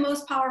one of the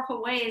most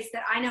powerful ways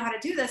that I know how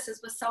to do this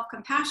is with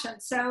self-compassion.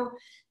 So,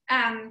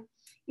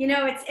 you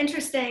know, it's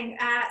interesting.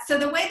 So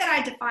the way that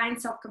I define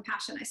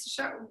self-compassion, I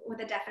start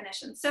with a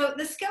definition. So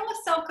the skill of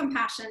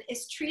self-compassion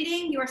is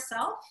treating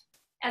yourself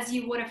as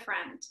you would a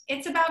friend.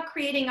 It's about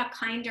creating a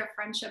kinder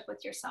friendship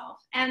with yourself.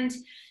 And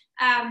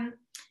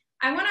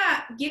I want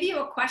to give you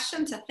a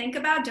question to think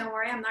about. Don't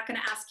worry, I'm not going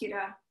to ask you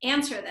to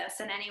answer this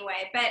in any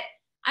way, but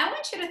I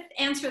want you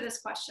to answer this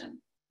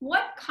question.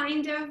 What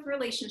kind of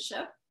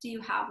relationship do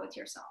you have with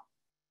yourself?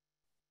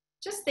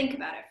 Just think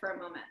about it for a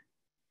moment.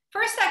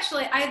 First,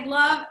 actually, I'd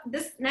love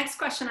this next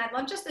question. I'd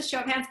love just a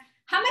show of hands.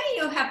 How many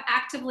of you have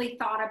actively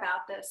thought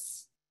about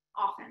this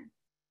often?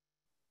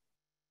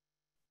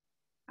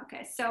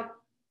 Okay, so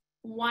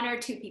 1 or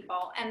 2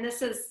 people, and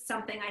this is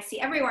something I see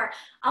everywhere.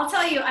 I'll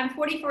tell you, I'm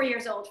 44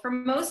 years old. For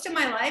most of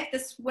my life,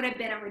 this would have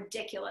been a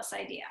ridiculous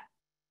idea.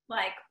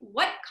 Like,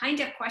 what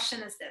kind of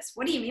question is this?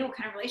 What do you mean, what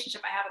kind of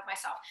relationship I have with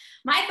myself?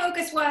 My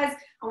focus was,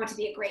 I want to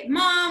be a great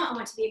mom. I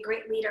want to be a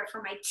great leader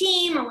for my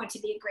team. I want to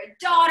be a great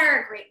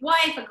daughter, a great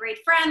wife, a great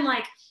friend.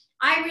 Like,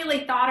 I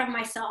really thought of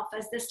myself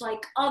as this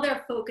like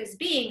other focused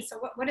being.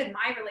 So what did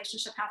my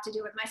relationship have to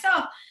do with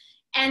myself?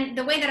 And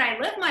the way that I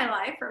live my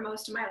life, for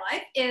most of my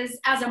life, is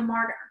as a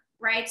martyr,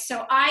 right?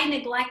 So I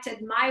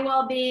neglected my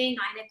well-being.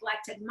 I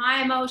neglected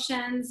my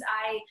emotions.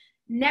 I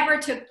never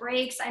took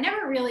breaks. I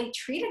never really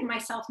treated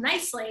myself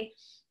nicely,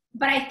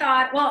 but I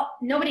thought, well,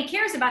 nobody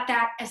cares about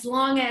that as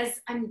long as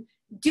I'm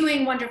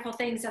doing wonderful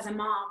things as a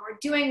mom or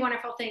doing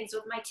wonderful things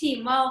with my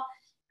team. Well,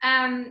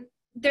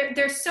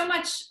 there's so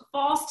much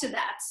false to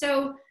that.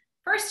 So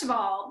first of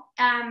all,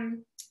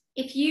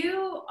 if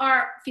you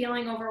are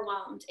feeling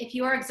overwhelmed, if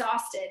you are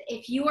exhausted,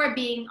 if you are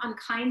being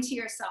unkind to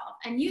yourself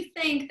and you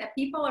think that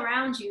people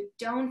around you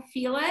don't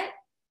feel it,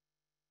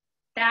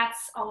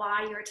 that's a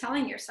lie you're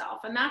telling yourself.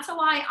 And that's a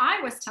lie I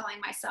was telling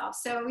myself.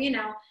 So, you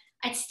know,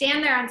 I'd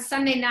stand there on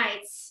Sunday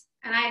nights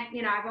And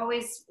I've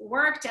always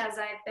worked as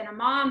I've been a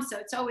mom, so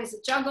it's always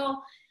a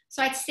juggle.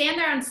 So I'd stand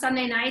there on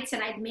Sunday nights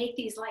and I'd make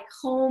these like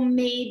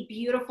homemade,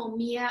 beautiful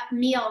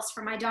meals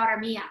for my daughter,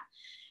 Mia.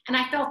 And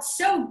I felt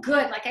so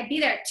good. Like I'd be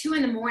there at 2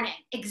 a.m,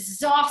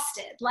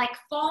 exhausted, like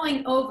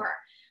falling over.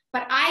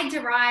 But I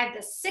derived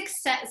the sick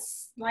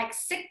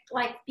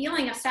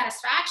feeling of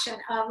satisfaction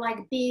of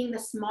like being the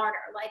smarter.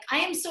 Like I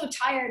am so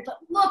tired, but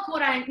look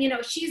what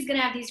she's going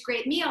to have these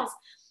great meals.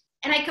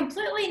 And I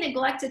completely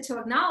neglected to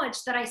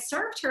acknowledge that I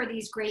served her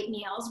these great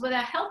meals with a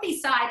healthy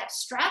side of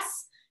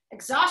stress,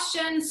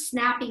 exhaustion,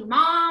 snappy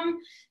mom.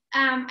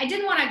 I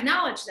didn't want to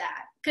acknowledge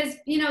that because,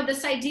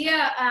 this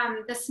idea,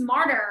 the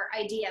smarter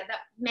idea that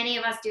many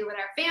of us do with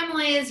our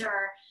families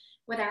or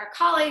with our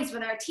colleagues,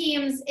 with our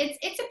teams,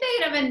 it's a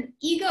bit of an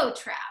ego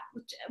trap.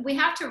 We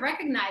have to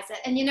recognize it.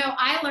 And,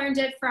 I learned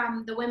it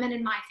from the women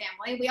in my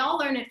family. We all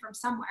learn it from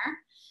somewhere.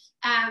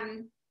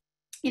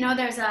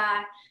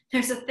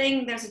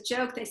 There's a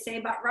joke they say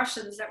about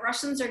Russians, that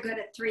Russians are good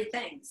at 3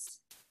 things: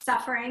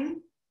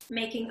 suffering,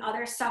 making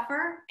others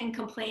suffer, and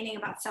complaining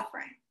about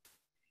suffering.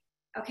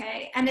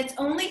 Okay. And it's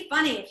only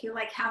funny if you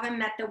haven't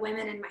met the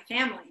women in my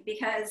family,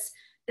 because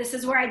this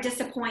is where I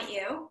disappoint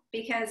you,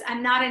 because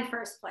I'm not in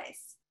first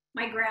place.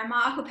 My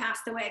grandma, who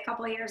passed away a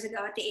couple of years ago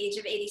at the age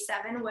of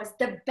 87, was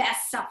the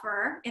best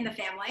sufferer in the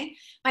family.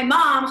 My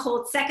mom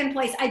holds second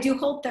place. I do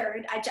hold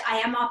third. I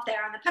am up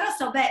there on the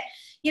pedestal, but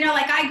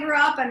I grew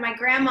up and my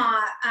grandma,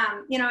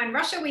 in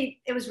Russia,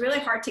 it was really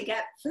hard to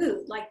get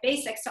food, like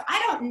basics. So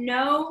I don't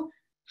know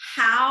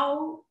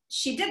how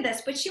she did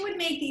this, but she would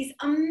make these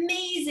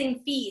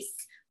amazing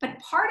feasts. But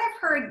part of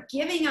her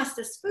giving us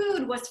this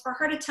food was for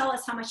her to tell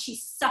us how much she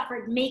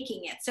suffered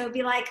making it. So it'd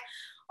be like,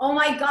 oh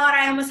my God,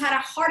 I almost had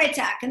a heart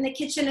attack and the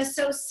kitchen is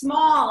so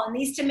small and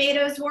these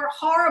tomatoes were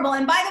horrible.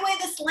 And by the way,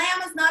 this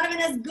lamb is not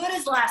even as good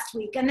as last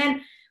week. And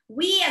then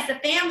we as a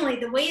family,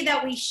 the way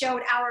that we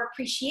showed our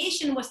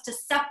appreciation was to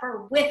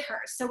suffer with her.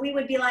 So we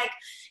would be like,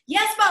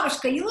 yes,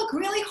 babushka, you look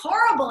really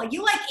horrible.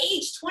 You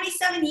aged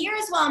 27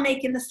 years while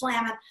making this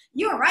lamb. And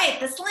you're right,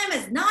 this lamb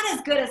is not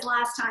as good as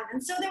last time.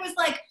 And so there was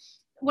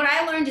what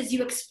I learned is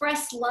you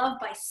express love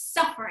by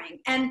suffering.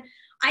 And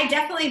I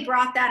definitely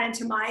brought that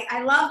into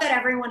I love that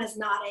everyone is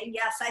nodding.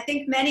 Yes, I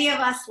think many of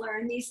us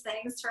learn these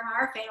things from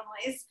our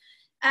families.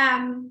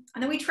 And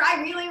then we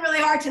try really,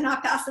 really hard to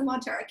not pass them on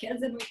to our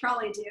kids, and we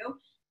probably do.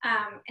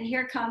 And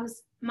here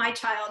comes my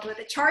child with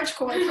a charge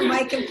cord for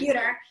my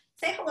computer.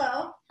 Say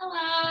hello.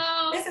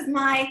 Hello. This is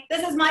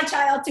my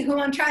child to whom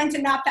I'm trying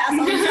to not pass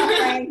on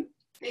suffering.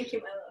 Thank you,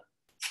 my love.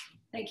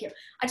 Thank you.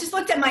 I just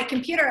looked at my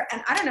computer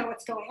and I don't know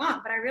what's going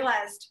on, but I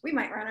realized we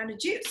might run out of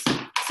juice.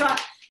 So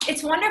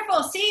it's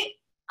wonderful. See,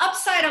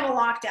 upside of a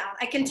lockdown,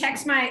 I can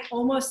text my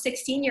almost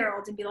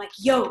 16-year-old and be like,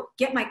 yo,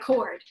 get my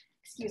cord.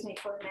 Excuse me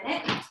for a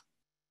minute.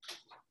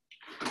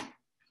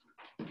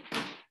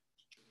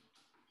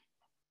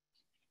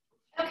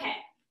 Okay.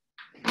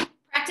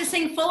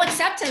 Practicing full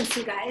acceptance,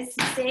 you guys.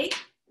 See?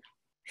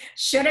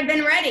 Should have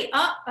been ready.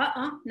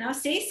 No,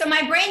 see? So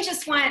my brain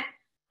just went,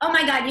 oh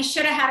my God, you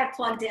should have had it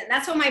plugged in.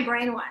 That's what my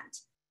brain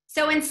went.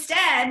 So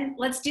instead,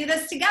 let's do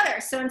this together.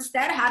 So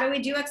instead, how do we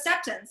do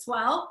acceptance?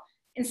 Well,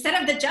 instead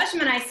of the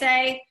judgment, I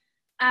say,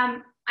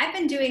 I've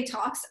been doing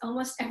talks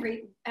almost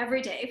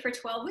every day for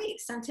 12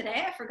 weeks. And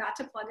today I forgot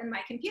to plug in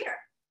my computer.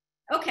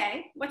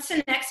 Okay, what's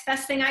the next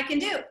best thing I can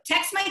do?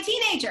 Text my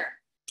teenager.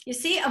 You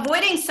see,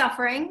 avoiding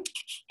suffering,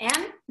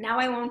 and now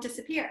I won't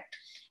disappear.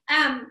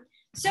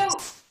 So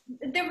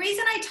the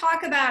reason I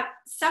talk about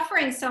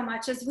suffering so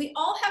much is we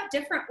all have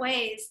different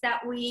ways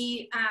that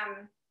we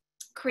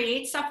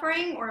create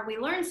suffering or we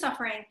learn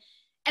suffering.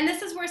 And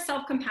this is where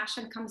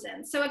self-compassion comes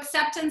in. So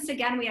acceptance,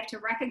 again, we have to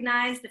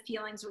recognize the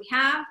feelings we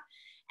have.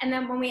 And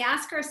then when we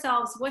ask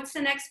ourselves, what's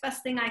the next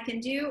best thing I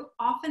can do?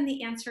 Often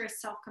the answer is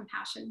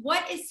self-compassion.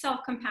 What is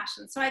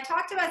self-compassion? So I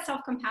talked about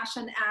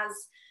self-compassion as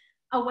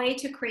a way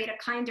to create a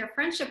kinder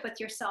friendship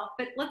with yourself,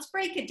 but let's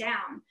break it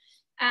down.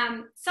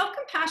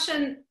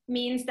 Self-compassion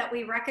means that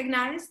we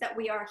recognize that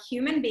we are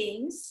human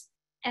beings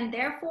and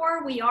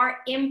therefore we are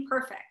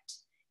imperfect.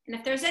 And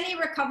if there's any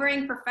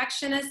recovering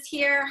perfectionists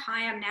here,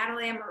 hi, I'm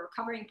Natalie, I'm a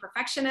recovering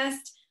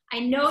perfectionist. I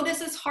know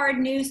this is hard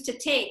news to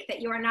take, that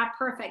you are not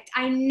perfect.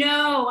 I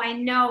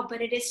know,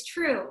 but it is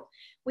true.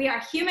 We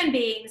are human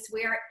beings,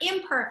 we are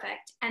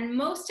imperfect, and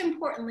most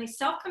importantly,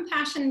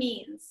 self-compassion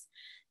means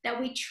that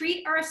we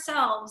treat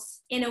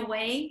ourselves in a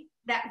way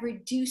that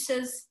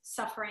reduces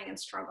suffering and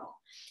struggle.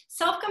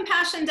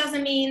 Self-compassion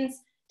doesn't mean,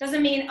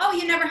 oh,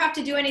 you never have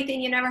to do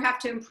anything, you never have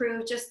to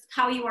improve, just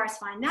how you are is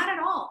fine. Not at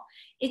all.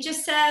 It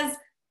just says,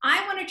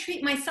 I want to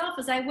treat myself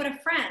as I would a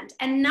friend.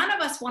 And none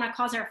of us want to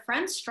cause our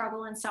friends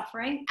struggle and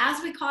suffering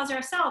as we cause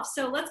ourselves.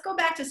 So let's go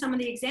back to some of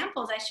the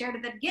examples I shared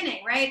at the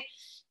beginning, right?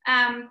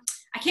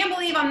 I can't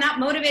believe I'm not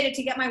motivated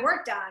to get my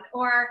work done.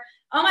 Or,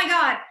 oh my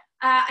God,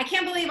 I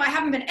can't believe I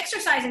haven't been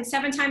exercising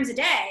 7 times a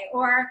day.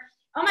 Or,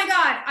 oh my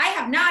God, I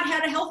have not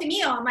had a healthy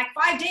meal in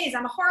 5 days.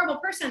 I'm a horrible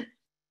person.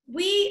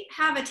 We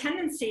have a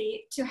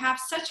tendency to have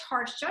such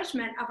harsh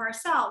judgment of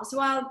ourselves.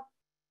 Well,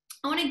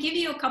 I want to give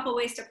you a couple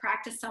ways to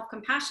practice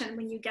self-compassion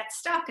when you get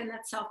stuck in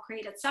that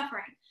self-created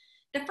suffering.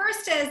 The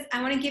first is,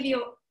 I want to give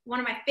you one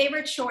of my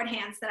favorite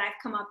shorthands that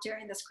I've come up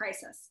during this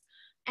crisis.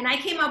 And I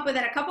came up with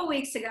it a couple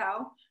weeks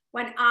ago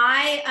when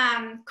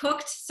I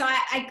cooked. So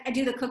I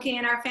do the cooking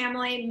in our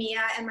family.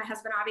 Mia and my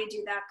husband Avi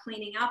do the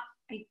cleaning up.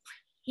 I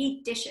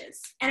heat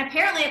dishes. And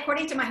apparently,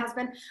 according to my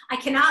husband, I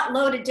cannot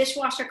load a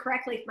dishwasher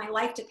correctly if my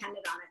life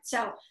depended on it.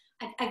 So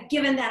I've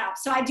given that up.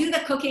 So I do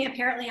the cooking.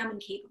 Apparently, I'm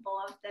incapable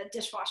of the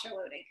dishwasher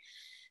loading.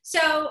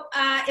 So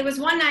it was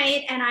one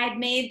night and I had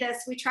made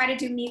this, we try to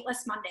do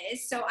meatless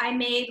Mondays. So I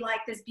made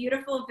like this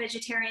beautiful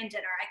vegetarian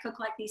dinner. I cook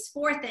like these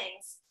 4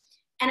 things.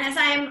 And as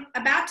I'm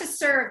about to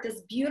serve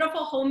this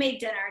beautiful homemade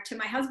dinner to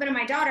my husband and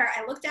my daughter,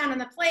 I look down on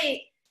the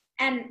plate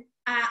and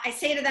I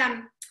say to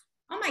them,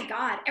 oh my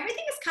God,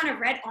 everything is kind of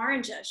red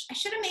orangish. I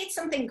should have made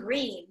something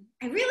green.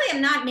 I really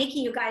am not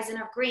making you guys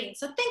enough green.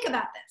 So think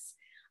about this.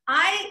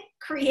 I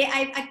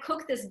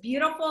cooked this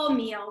beautiful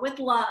meal with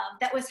love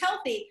that was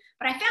healthy,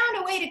 but I found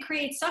a way to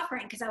create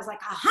suffering because I was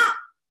like, aha,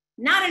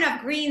 not enough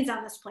greens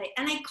on this plate.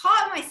 And I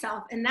caught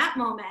myself in that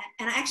moment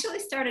and I actually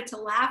started to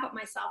laugh at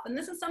myself. And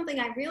this is something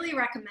I really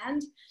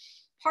recommend.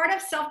 Part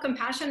of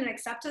self-compassion and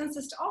acceptance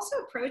is to also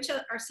approach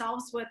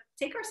ourselves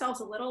take ourselves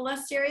a little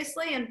less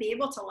seriously and be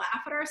able to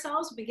laugh at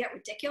ourselves when we get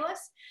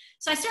ridiculous.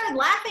 So I started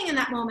laughing in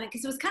that moment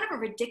because it was kind of a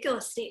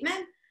ridiculous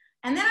statement.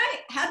 And then I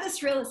had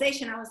this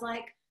realization. I was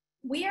like,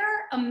 we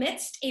are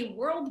amidst a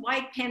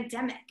worldwide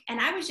pandemic. And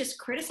I was just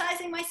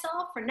criticizing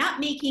myself for not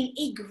making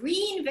a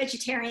green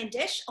vegetarian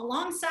dish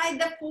alongside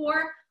the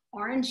 4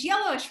 orange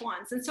yellowish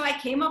ones. And so I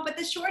came up with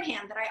this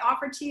shorthand that I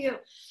offered to you.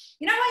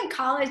 You know, in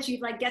college,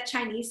 you'd like get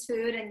Chinese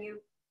food and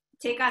you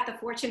take out the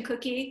fortune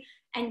cookie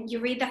and you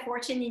read the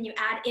fortune and you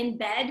add in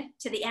bed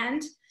to the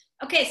end.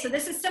 Okay, so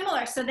this is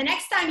similar. So the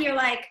next time you're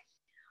like,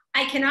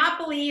 I cannot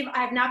believe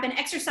I've not been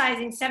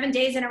exercising 7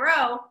 days in a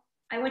row,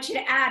 I want you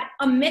to add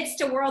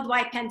amidst a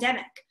worldwide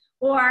pandemic.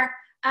 Or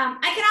I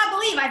cannot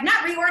believe I've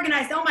not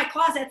reorganized all my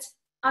closets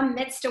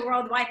amidst a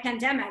worldwide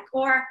pandemic.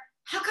 Or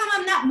how come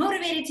I'm not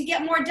motivated to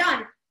get more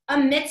done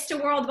amidst a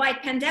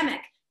worldwide pandemic?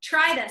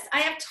 Try this.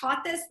 I have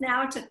taught this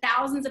now to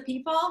thousands of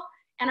people,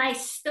 and I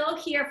still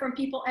hear from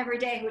people every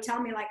day who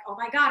tell me like, oh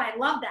my God, I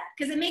love that,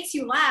 because it makes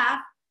you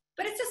laugh,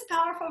 but it's this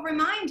powerful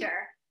reminder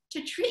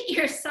to treat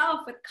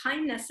yourself with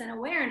kindness and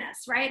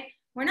awareness, right?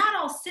 We're not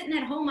all sitting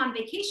at home on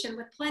vacation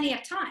with plenty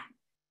of time.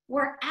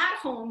 We're at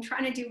home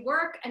trying to do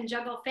work and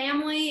juggle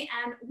family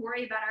and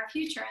worry about our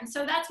future. And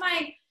so that's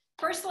my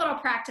first little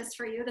practice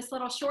for you, this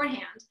little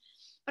shorthand.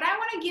 But I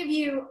want to give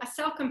you a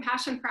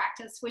self-compassion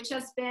practice, which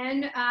has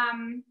been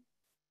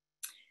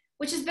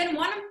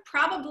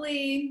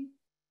probably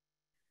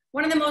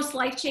one of the most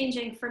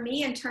life-changing for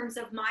me in terms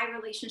of my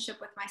relationship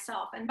with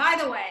myself. And by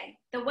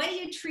the way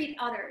you treat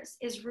others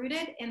is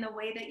rooted in the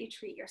way that you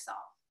treat yourself.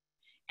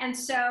 And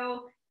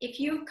so if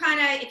you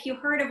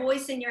heard a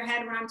voice in your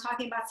head when I'm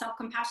talking about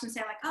self-compassion,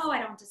 say like, oh,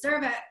 I don't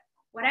deserve it,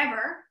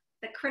 whatever,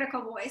 the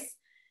critical voice,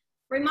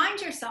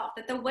 remind yourself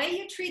that the way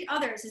you treat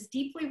others is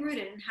deeply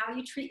rooted in how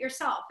you treat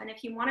yourself. And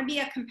if you want to be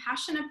a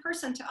compassionate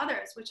person to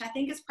others, which I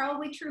think is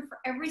probably true for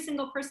every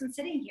single person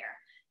sitting here,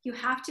 you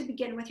have to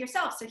begin with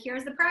yourself. So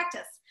here's the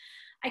practice.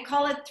 I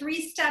call it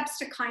 3 steps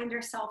to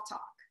kinder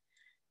self-talk.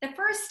 The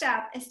first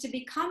step is to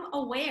become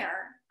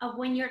aware of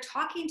when you're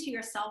talking to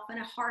yourself in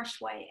a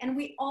harsh way. And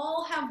we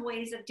all have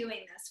ways of doing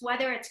this,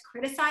 whether it's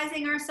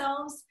criticizing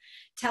ourselves,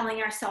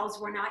 telling ourselves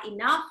we're not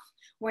enough,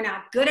 we're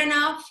not good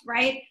enough,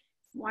 right?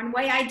 One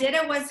way I did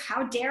it was,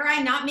 how dare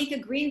I not make a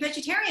green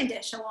vegetarian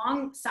dish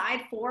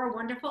alongside 4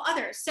 wonderful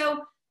others?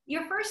 So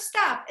your first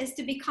step is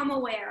to become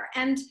aware.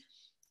 And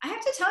I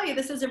have to tell you,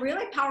 this is a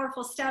really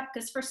powerful step,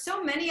 because for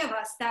so many of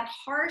us, that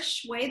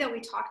harsh way that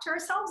we talk to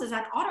ourselves is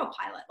on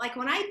autopilot. Like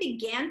when I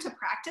began to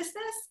practice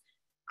this,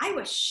 I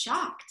was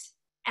shocked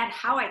at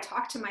how I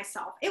talked to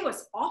myself. It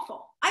was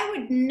awful. I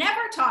would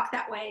never talk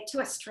that way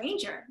to a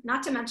stranger,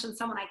 not to mention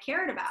someone I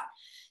cared about.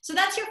 So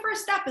that's your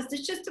first step,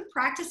 is just to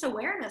practice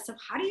awareness of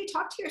how do you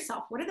talk to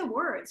yourself? What are the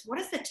words? What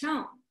is the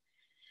tone?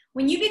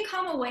 When you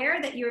become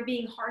aware that you're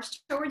being harsh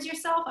towards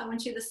yourself,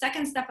 the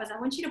second step is I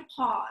want you to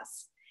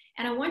pause.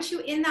 And I want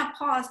you in that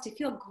pause to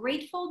feel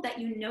grateful that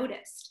you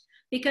noticed,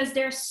 because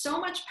there's so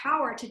much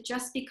power to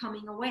just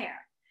becoming aware.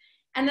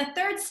 And the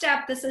third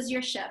step, this is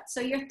your shift.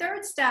 So your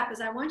third step is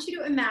I want you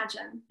to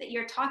imagine that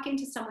you're talking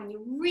to someone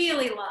you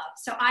really love.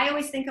 So I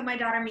always think of my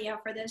daughter Mia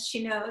for this.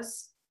 She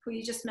knows who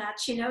you just met.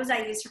 She knows I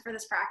use her for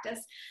this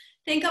practice.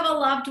 Think of a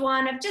loved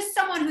one, of just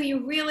someone who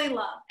you really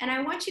love. And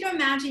I want you to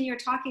imagine you're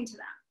talking to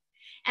them.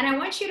 And I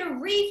want you to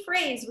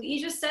rephrase what you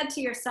just said to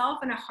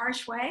yourself in a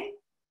harsh way,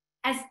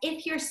 as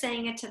if you're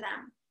saying it to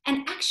them,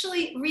 and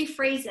actually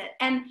rephrase it.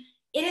 And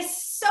it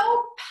is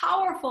so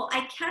powerful.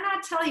 I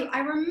cannot tell you. I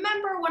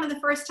remember one of the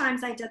first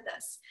times I did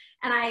this,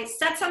 and I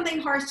said something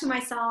harsh to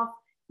myself,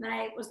 and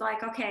I was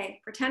like, okay,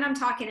 pretend I'm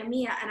talking to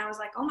Mia. And I was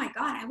like, oh my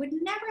God, I would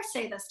never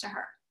say this to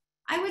her.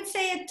 I would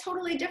say it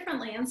totally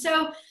differently. And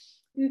so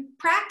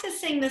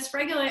practicing this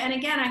regularly. And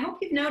again, I hope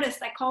you've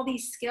noticed I call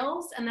these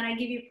skills and then I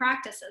give you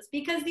practices,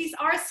 because these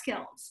are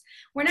skills.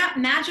 We're not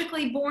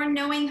magically born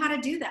knowing how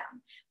to do them.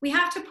 We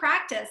have to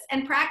practice,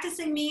 and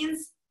practicing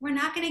means we're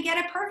not going to get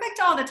it perfect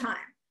all the time.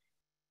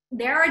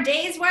 There are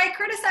days where I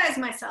criticize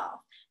myself.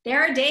 There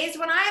are days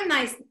when I am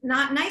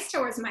not nice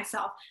towards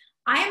myself.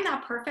 I am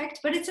not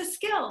perfect, but it's a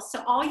skill.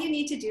 So all you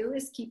need to do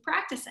is keep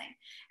practicing.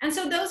 And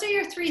so those are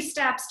your 3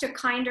 steps to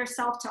kinder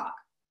self-talk.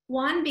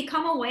 1,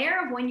 become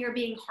aware of when you're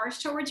being harsh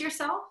towards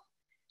yourself.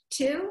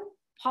 2,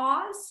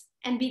 pause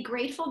and be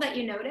grateful that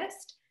you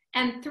noticed.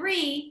 And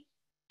 3,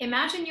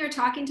 imagine you're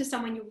talking to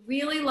someone you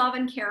really love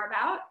and care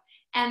about,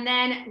 and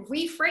then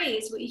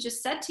rephrase what you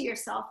just said to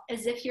yourself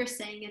as if you're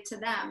saying it to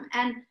them.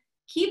 And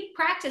keep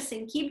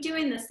practicing, keep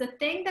doing this. The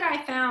thing that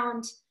I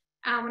found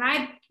when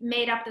I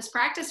made up this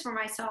practice for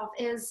myself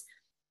is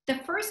the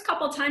first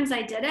couple times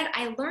I did it,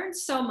 I learned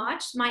so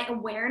much. My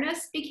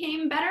awareness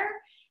became better.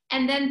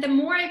 And then the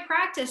more I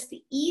practiced,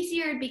 the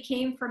easier it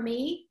became for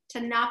me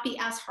to not be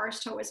as harsh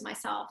towards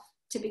myself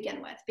to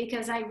begin with,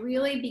 because I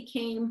really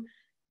became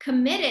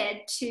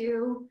committed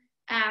to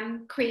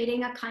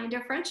creating a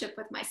kinder friendship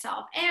with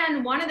myself.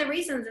 And one of the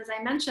reasons, as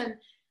I mentioned,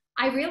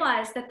 I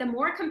realized that the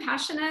more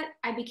compassionate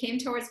I became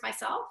towards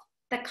myself,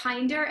 the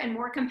kinder and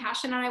more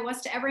compassionate I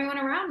was to everyone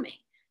around me.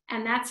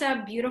 And that's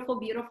a beautiful,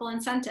 beautiful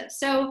incentive.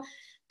 So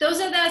those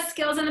are the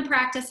skills and the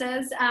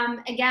practices.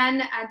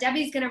 Again,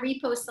 Debbie's going to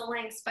repost the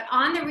links, but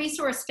on the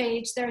resource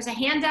page, there's a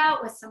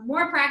handout with some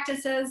more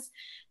practices,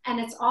 and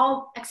it's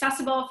all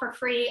accessible for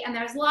free. And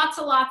there's lots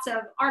and lots of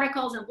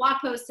articles and blog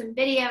posts and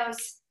videos,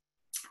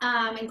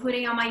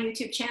 including on my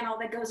YouTube channel,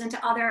 that goes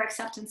into other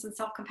acceptance and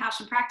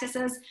self-compassion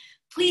practices.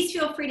 Please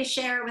feel free to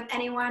share with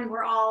anyone.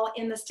 We're all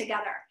in this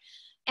together.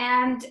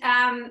 And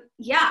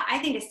yeah, I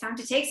think it's time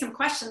to take some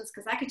questions,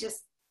 because I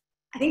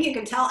think you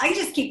can tell, I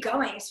just keep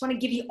going. I just want to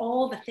give you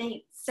all the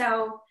things.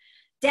 So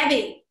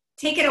Debbie,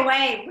 take it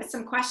away with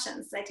some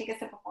questions. I take a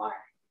sip of water.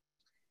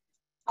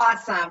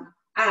 Awesome.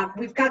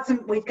 We've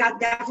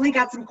definitely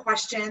got some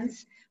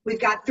questions. We've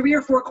got 3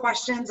 or 4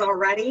 questions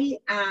already.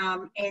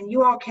 And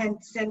you all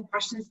can send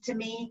questions to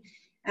me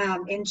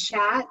in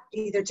chat,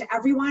 either to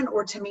everyone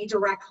or to me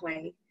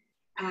directly.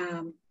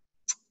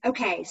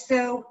 Okay,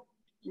 so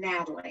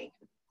Nataly,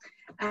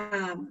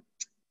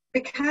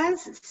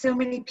 because so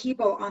many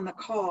people on the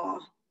call,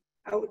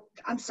 oh,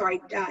 I'm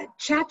sorry,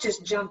 chat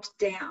just jumped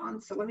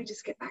down. So let me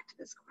just get back to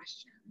this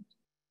question.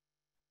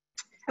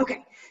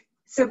 Okay,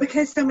 so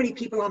because so many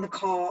people on the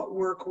call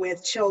work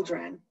with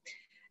children,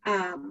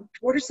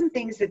 what are some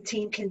things the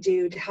team can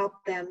do to help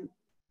them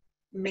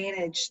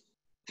manage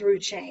through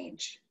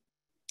change?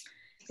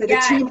 So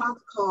the team on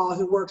the call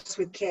who works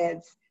with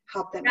kids,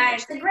 help them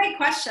manage. It's a great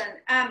question.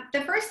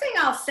 The first thing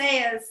I'll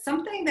say is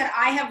something that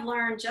I have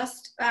learned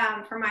just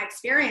from my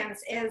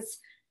experience is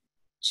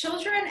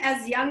children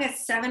as young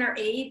as 7 or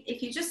 8,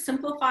 if you just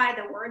simplify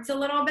the words a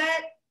little bit,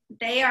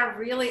 they are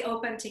really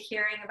open to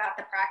hearing about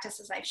the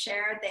practices I've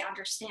shared. They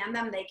understand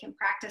them, they can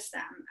practice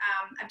them.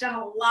 I've done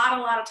a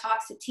lot of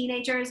talks to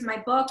teenagers. My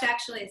book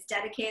actually is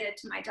dedicated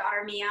to my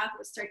daughter, Mia, who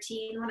was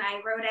 13 when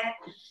I wrote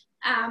it.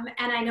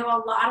 And I know a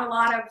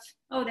lot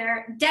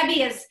of,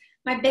 Debbie is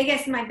my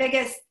biggest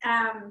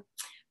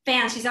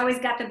fan. She's always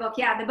got the book.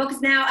 Yeah, the book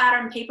is now out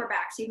on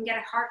paperback, so you can get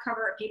a hardcover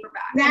or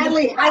paperback.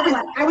 Nataly,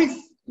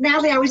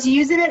 I was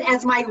using it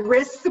as my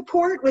wrist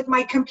support with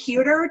my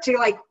computer to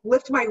like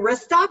lift my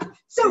wrist up.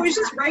 So it's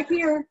just right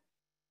here.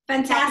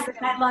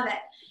 Fantastic. I love it.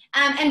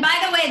 And by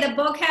the way, the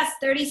book has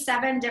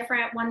 37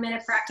 different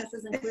 1-minute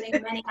practices, including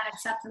many on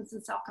acceptance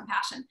and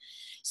self-compassion.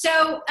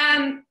 So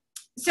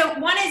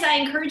one is I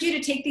encourage you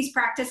to take these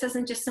practices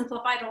and just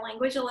simplify the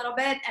language a little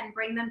bit and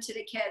bring them to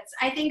the kids.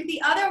 I think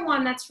the other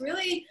one that's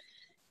really,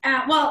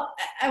 I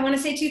want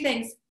to say 2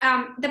 things.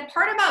 The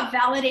part about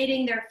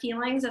validating their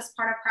feelings as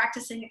part of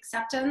practicing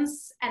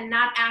acceptance and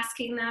not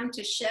asking them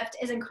to shift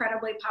is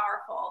incredibly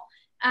powerful.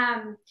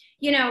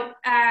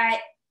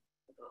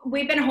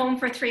 We've been home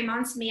for 3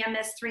 months. Mia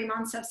missed 3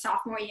 months of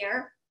sophomore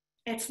year.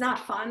 It's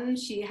not fun.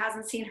 She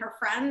hasn't seen her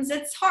friends.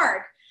 It's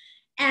hard.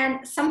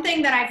 And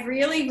something that I've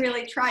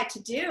really tried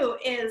to do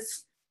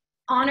is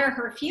honor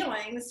her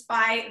feelings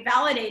by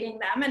validating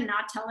them and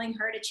not telling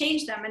her to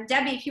change them. And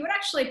Debbie, if you would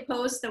actually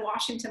post the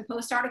Washington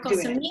Post article.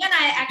 So Mia and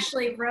I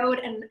actually wrote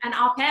an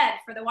op-ed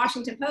for the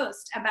Washington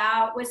Post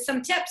with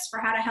some tips for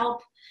how to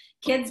help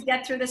kids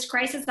get through this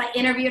crisis. I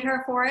interviewed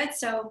her for it.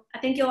 So I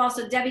think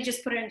Debbie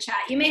just put it in chat.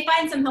 You may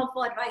find some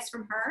helpful advice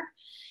from her.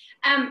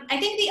 I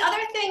think the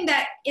other thing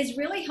that is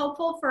really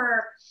helpful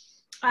for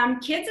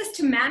kids is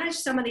to manage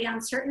some of the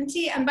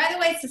uncertainty. And by the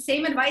way, it's the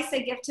same advice I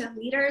give to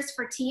leaders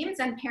for teams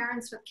and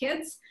parents with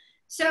kids.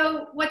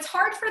 So what's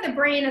hard for the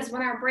brain is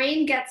when our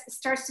brain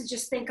starts to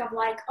just think of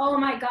like, oh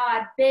my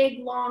God,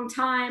 big, long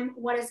time,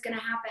 what is going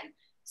to happen?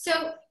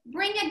 So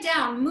bring it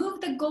down,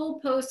 move the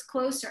goalpost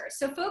closer.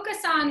 So focus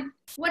on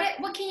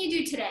what can you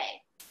do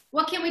today?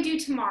 What can we do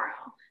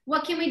tomorrow?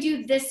 What can we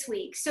do this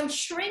week? So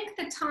shrink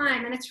the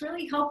time, and it's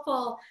really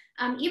helpful.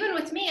 Even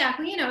with Mia,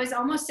 who is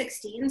almost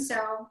 16,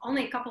 so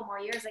only a couple more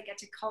years I get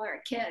to call her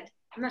a kid.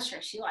 I'm not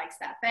sure she likes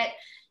that, but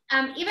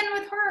even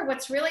with her,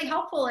 what's really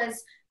helpful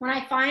is when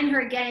I find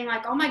her getting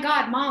like, oh my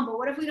God, Mom, but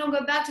what if we don't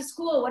go back to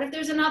school? What if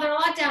there's another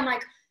lockdown?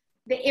 Like,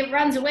 it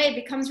runs away, it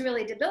becomes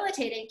really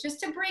debilitating, just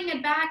to bring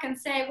it back and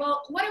say,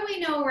 well, what do we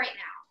know right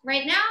now?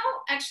 Right now,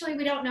 actually,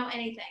 we don't know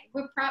anything.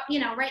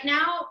 Right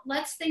now,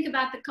 let's think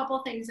about the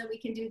couple things that we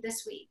can do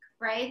this week,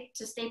 right?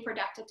 To stay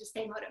productive, to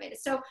stay motivated.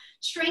 So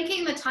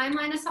shrinking the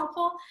timeline is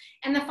helpful.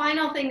 And the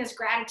final thing is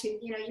gratitude.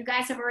 You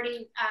guys have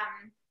already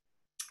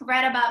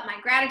read about my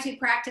gratitude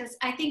practice.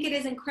 I think it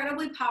is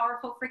incredibly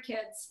powerful for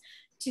kids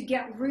to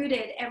get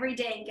rooted every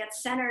day and get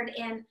centered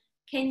in,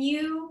 can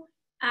you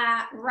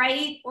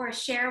write or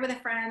share with a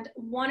friend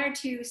one or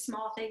two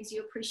small things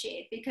you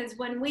appreciate? Because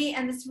when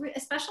and it's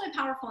especially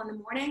powerful in the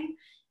morning,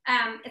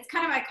 it's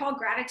kind of, I call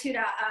gratitude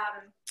a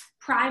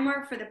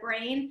primer for the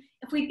brain.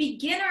 If we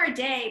begin our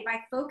day by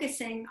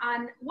focusing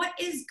on what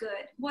is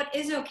good, what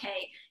is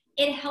okay,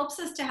 it helps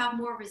us to have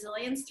more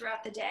resilience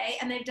throughout the day.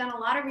 And they've done a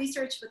lot of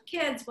research with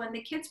kids. When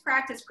the kids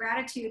practice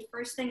gratitude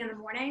first thing in the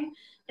morning,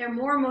 they're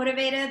more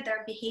motivated,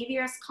 their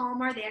behavior is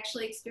calmer, they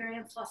actually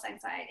experience less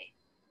anxiety.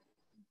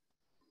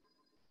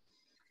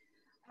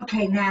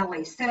 Okay,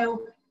 Nataly,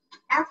 so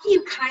after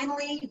you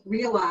kindly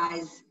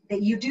realize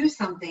that you do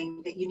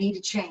something that you need to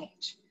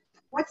change,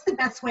 what's the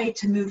best way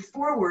to move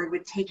forward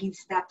with taking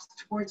steps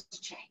towards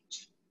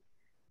change?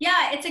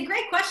 Yeah, it's a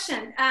great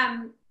question.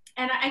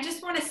 And I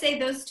just want to say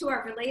those two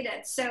are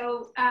related.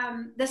 So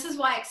this is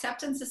why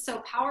acceptance is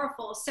so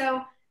powerful.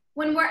 So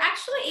when we're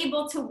actually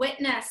able to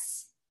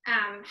witness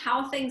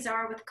how things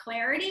are with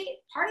clarity,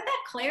 part of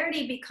that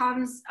clarity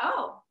becomes,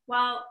 oh,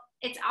 well,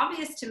 it's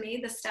obvious to me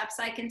the steps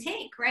I can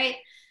take, right?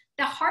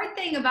 The hard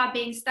thing about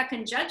being stuck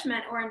in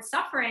judgment or in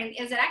suffering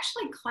is it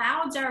actually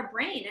clouds our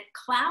brain. It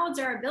clouds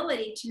our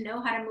ability to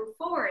know how to move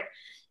forward.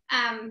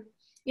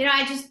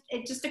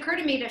 It just occurred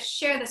to me to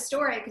share the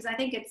story because I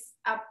think it's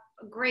a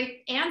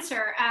great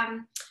answer.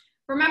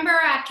 Remember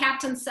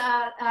Captain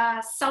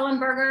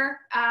Sullenberger,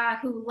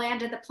 who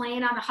landed the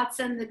plane on the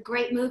Hudson, the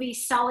great movie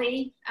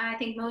Sully? I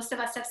think most of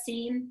us have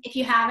seen. If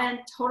you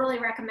haven't, totally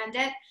recommend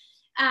it.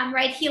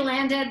 Right, he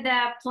landed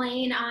the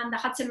plane on the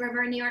Hudson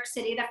River in New York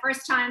City. The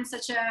first time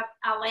such a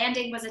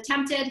landing was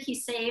attempted, he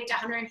saved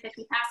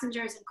 150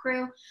 passengers and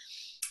crew.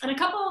 And a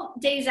couple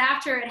days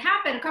after it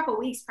happened, a couple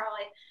weeks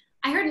probably,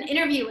 I heard an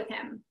interview with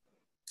him.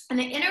 And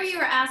the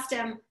interviewer asked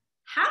him,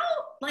 how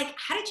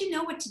did you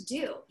know what to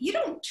do? You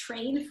don't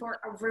train for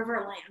a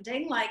river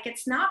landing. Like,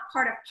 it's not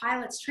part of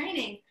pilot's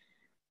training.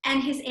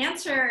 And his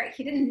answer,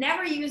 he didn't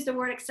never use the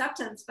word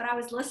acceptance, but I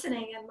was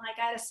listening and like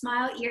I had a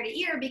smile ear to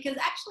ear because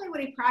actually what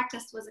he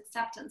practiced was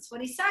acceptance. What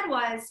he said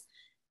was,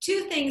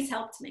 two things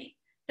helped me.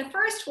 The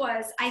first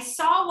was I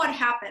saw what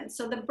happened.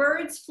 So the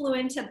birds flew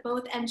into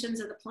both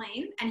engines of the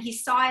plane and he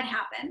saw it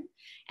happen.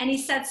 And he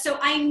said, so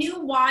I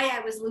knew why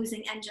I was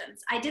losing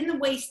engines. I didn't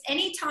waste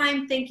any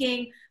time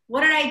thinking,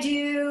 what did I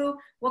do?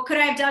 What could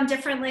I have done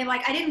differently?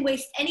 Like, I didn't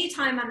waste any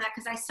time on that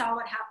because I saw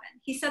what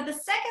happened. He said the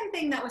second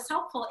thing that was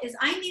helpful is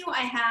I knew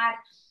I had,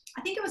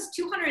 I think it was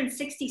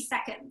 260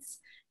 seconds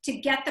to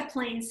get the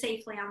plane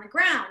safely on the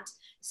ground.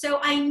 So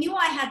I knew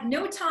I had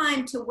no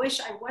time to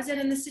wish I wasn't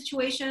in the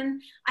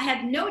situation. I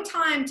had no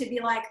time to be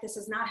like, this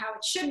is not how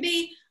it should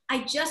be.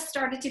 I just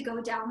started to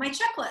go down my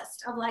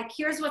checklist of like,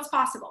 here's what's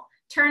possible.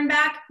 Turn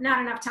back, not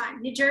enough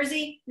time. New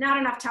Jersey, not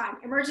enough time.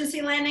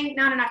 Emergency landing,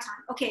 not enough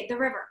time. Okay, the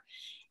river.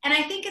 And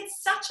I think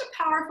it's such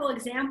a powerful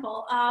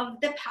example of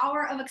the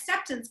power of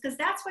acceptance because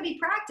that's what he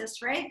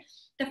practiced, right?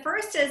 The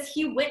first is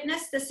he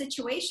witnessed the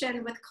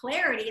situation with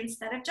clarity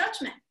instead of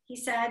judgment. He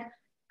said,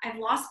 I've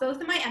lost both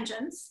of my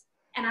engines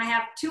and I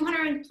have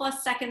 200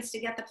 plus seconds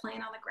to get the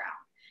plane on the ground.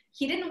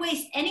 He didn't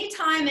waste any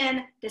time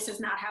in, this is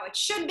not how it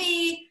should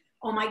be.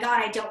 Oh my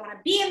God, I don't want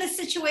to be in this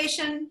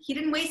situation. He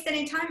didn't waste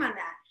any time on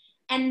that.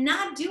 And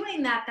not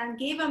doing that then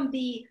gave him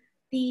the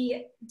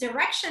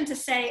direction to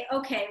say,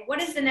 okay,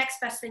 what is the next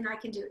best thing I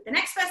can do? The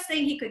next best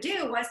thing he could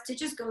do was to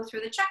just go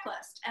through the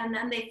checklist, and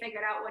then they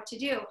figured out what to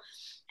do.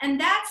 And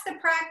that's the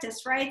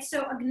practice, right?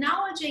 So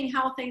acknowledging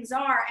how things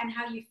are and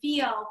how you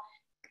feel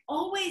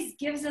always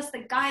gives us the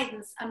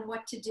guidance on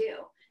what to do.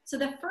 So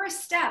the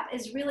first step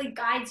is really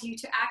guides you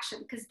to action,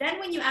 because then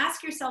when you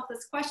ask yourself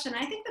this question,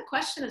 I think the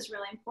question is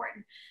really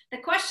important. The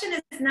question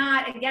is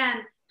not,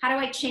 again, how do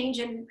I change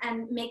and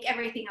make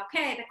everything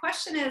okay? The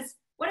question is,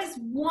 what is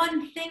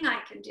one thing I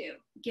can do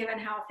given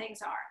how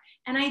things are?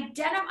 And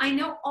I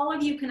know all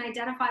of you can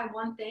identify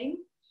one thing,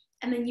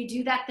 and then you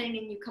do that thing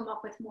and you come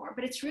up with more.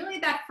 But it's really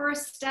that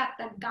first step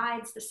that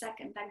guides the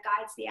second, that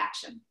guides the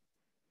action.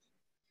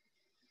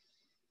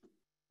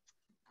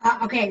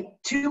 Okay,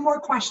 two more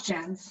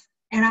questions.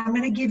 And I'm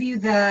going to give you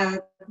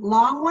the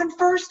long one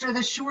first or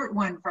the short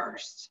one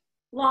first?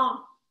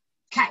 Long.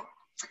 Okay.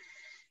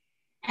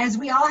 As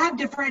we all have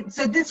different,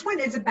 so this one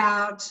is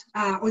about,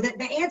 or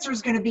the answer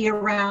is going to be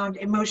around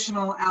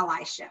emotional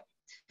allyship.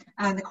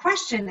 The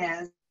question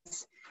is,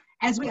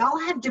 as we all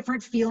have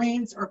different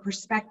feelings or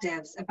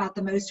perspectives about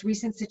the most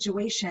recent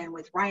situation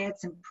with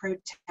riots and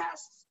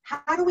protests,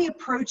 how do we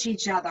approach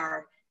each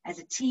other as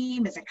a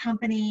team, as a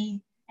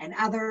company, and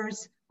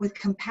others with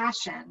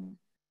compassion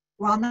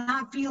while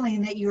not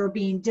feeling that you're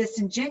being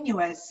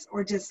disingenuous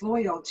or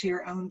disloyal to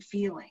your own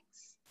feelings?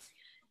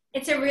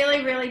 It's a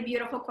really, really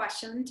beautiful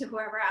question to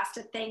whoever asked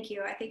it. Thank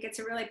you. I think it's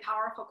a really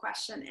powerful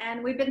question.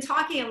 And we've been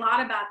talking a lot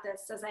about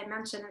this, as I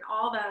mentioned, in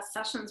all the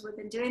sessions we've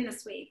been doing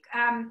this week.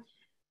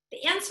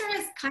 The answer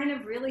is kind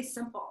of really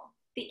simple.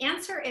 The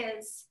answer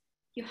is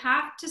you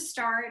have to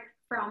start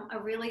from a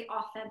really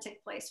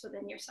authentic place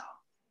within yourself.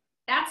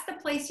 That's the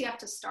place you have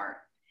to start.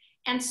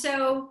 And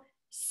so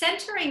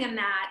centering in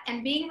that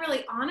and being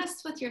really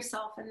honest with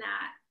yourself in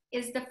that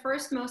is the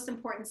first most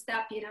important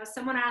step. You know,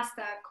 someone asked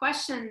a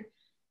question,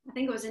 I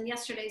think it was in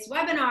yesterday's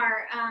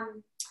webinar,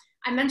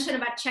 I mentioned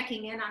about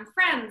checking in on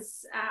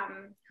friends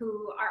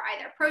who are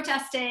either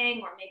protesting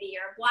or maybe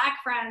your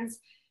Black friends.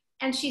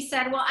 And she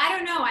said, well, I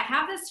don't know. I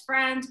have this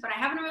friend, but I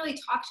haven't really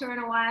talked to her in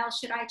a while.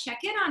 Should I check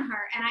in on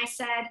her? And I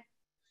said,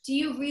 do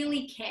you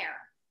really care?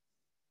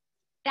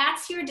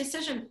 That's your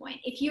decision point.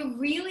 If you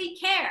really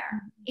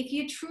care, if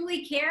you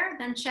truly care,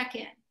 then check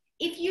in.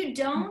 If you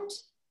don't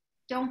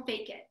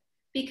fake it.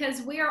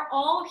 Because we are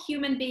all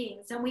human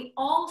beings and we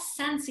all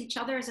sense each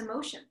other's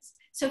emotions.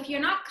 So if you're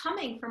not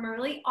coming from a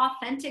really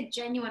authentic,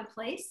 genuine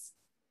place,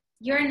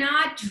 you're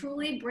not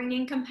truly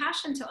bringing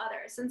compassion to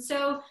others. And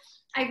so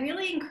I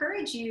really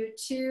encourage you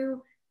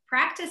to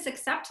practice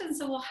acceptance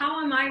of, well,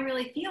 how am I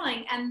really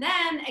feeling? And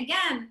then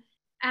again,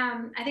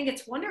 I think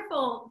it's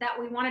wonderful that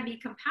we want to be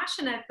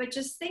compassionate, but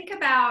just think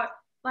about,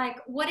 like,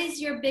 what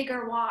is your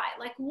bigger why?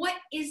 Like, what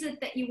is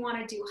it that you want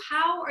to do?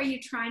 How are you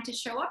trying to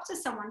show up to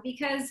someone?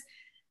 Because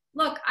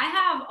look, I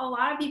have a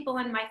lot of people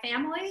in my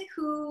family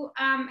who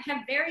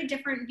have very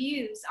different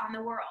views on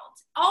the world.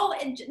 All,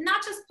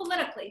 not just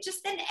politically,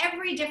 just in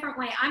every different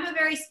way. I'm a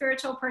very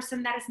spiritual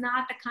person. That is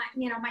not the kind,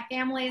 you know, my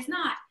family is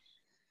not.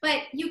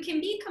 But you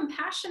can be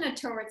compassionate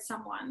towards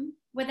someone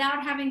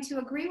without having to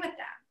agree with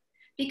them.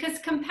 Because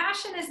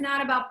compassion is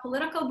not about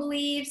political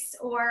beliefs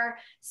or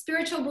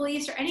spiritual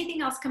beliefs or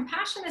anything else.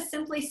 Compassion is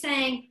simply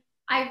saying,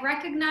 I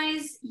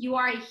recognize you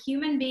are a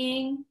human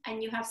being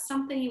and you have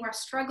something you are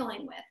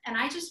struggling with. And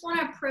I just want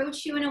to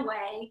approach you in a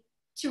way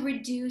to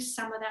reduce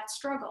some of that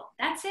struggle.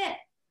 That's it.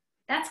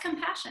 That's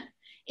compassion.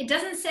 It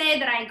doesn't say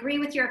that I agree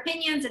with your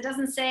opinions. It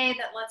doesn't say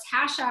that let's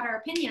hash out our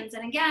opinions.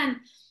 And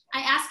again, I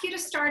ask you to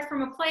start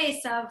from a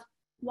place of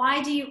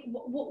why do you,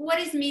 what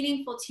is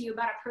meaningful to you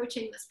about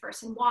approaching this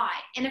person? Why?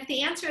 And if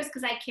the answer is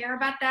because I care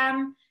about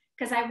them,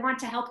 because I want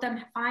to help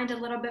them find a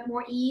little bit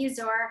more ease,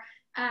 or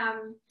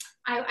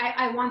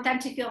I want them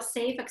to feel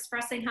safe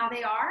expressing how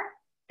they are,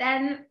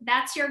 then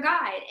that's your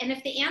guide. And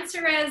if the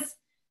answer is,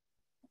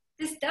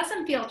 this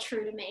doesn't feel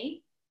true to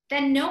me,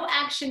 then no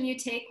action you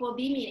take will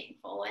be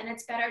meaningful, and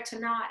it's better to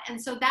not.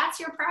 And so that's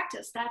your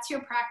practice. That's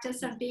your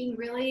practice of being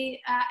really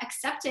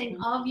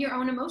accepting of your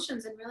own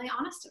emotions and really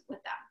honest with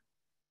them.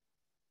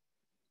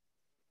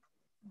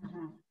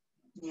 Mm-hmm.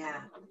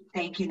 Yeah,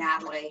 thank you,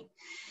 Nataly.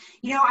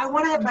 You know, I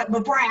want to, but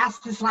before I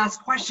ask this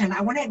last question, I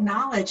want to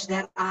acknowledge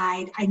that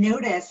I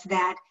noticed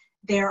that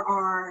there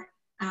are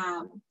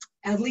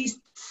at least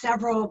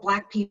several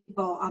Black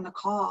people on the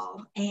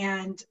call,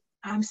 and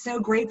I'm so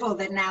grateful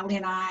that Nataly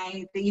and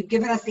that you've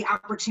given us the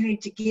opportunity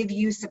to give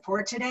you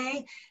support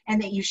today, and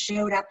that you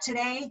showed up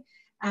today.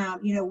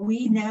 You know,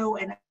 we know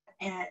and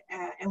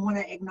want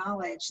to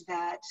acknowledge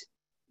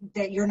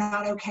that you're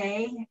not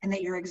okay and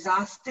that you're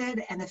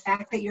exhausted, and the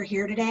fact that you're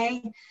here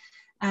today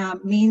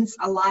means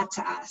a lot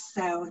to us.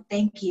 So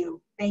thank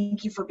you.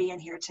 Thank you for being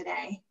here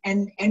today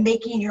and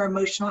making your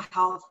emotional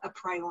health a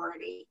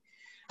priority.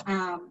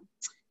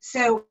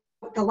 So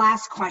the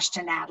last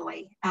question,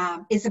 Nataly,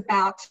 is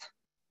about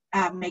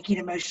making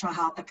emotional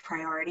health a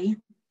priority.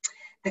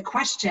 The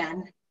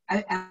question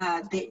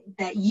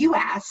that you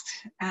asked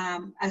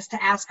us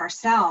to ask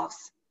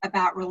ourselves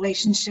about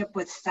relationship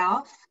with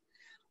self: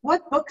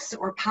 what books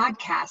or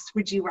podcasts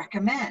would you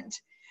recommend?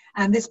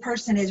 This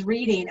person is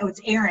reading, oh,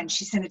 it's Erin,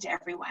 she sent it to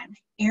everyone.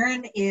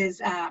 Erin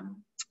is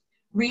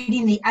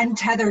reading The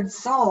Untethered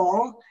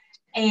Soul,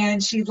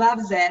 and she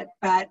loves it,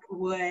 but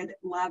would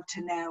love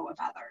to know of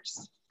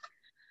others.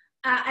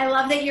 I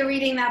love that you're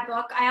reading that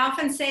book. I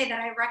often say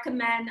that I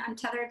recommend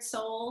Untethered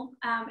Soul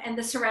and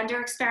The Surrender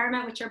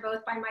Experiment, which are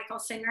both by Michael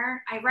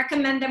Singer. I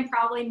recommend them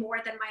probably more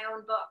than my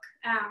own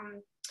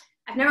book.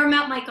 I've never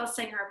met Michael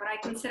Singer, but I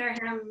consider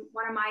him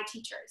one of my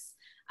teachers.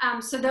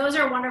 So those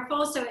are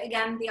wonderful. So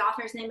again, the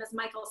author's name is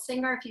Michael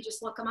Singer. If you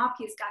just look him up,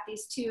 he's got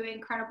these two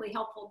incredibly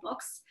helpful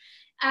books.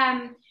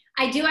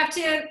 I do have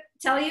to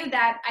tell you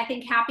that I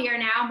think Happier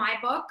Now, my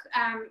book,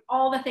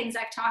 all the things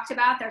I've talked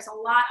about, there's a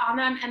lot on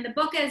them. And the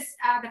book is,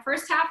 the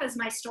first half is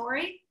my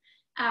story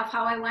of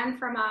how I went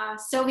from a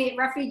Soviet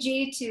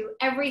refugee to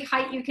every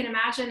height you can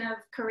imagine of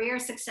career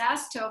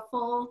success, to a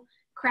full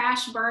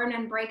crash, burn,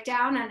 and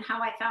breakdown, and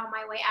how I found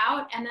my way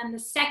out. And then the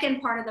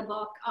second part of the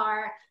book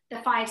are the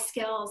 5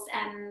 skills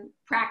and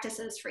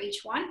practices for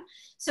each one.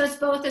 So it's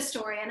both a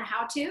story and a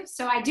how-to.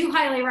 So I do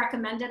highly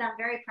recommend it. I'm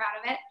very proud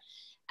of it.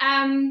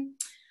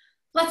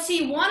 Let's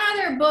see, one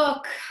other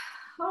book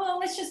oh,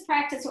 let's just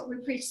practice what we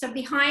preach. So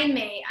behind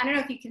me, I don't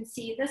know if you can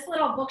see this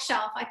little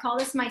bookshelf. I call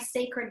this my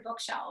sacred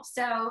bookshelf.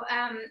 So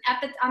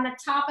on the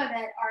top of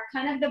it are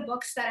kind of the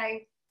books that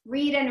I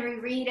read and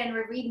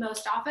reread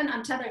most often.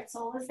 Untethered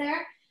Soul is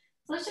there.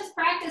 So let's just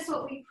practice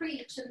what we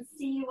preach and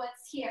see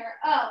what's here.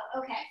 Oh,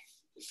 okay.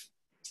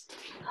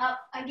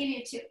 I'll give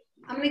you two.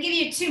 I'm going to give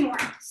you two more.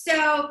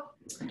 So,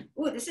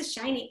 ooh, this is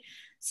shiny.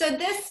 So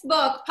this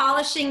book,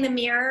 Polishing the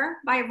Mirror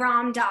by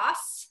Ram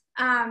Dass,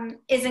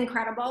 is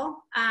incredible.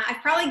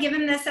 I've probably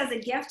given this as a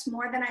gift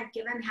more than I've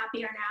given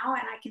Happier Now.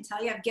 And I can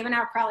tell you, I've given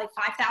out probably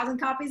 5,000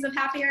 copies of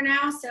Happier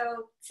Now. So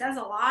it says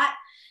a lot.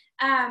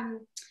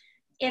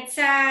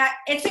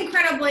 It's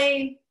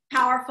incredibly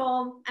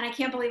powerful, and I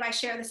can't believe I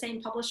share the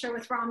same publisher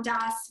with Ram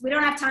Dass. We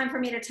don't have time for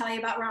me to tell you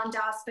about Ram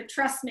Dass, but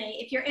trust me,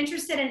 if you're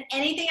interested in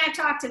anything I've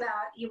talked about,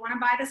 you want to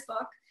buy this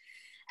book.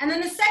 And then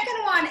the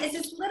second one is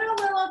this little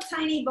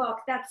tiny book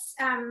that's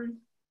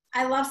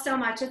I love so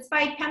much. It's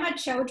by Pema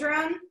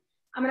Chodron.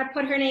 I'm going to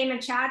put her name in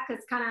chat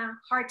because it's kind of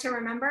hard to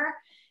remember.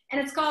 And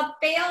it's called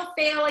Fail,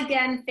 Fail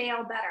Again,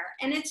 Fail Better.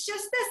 And it's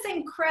just this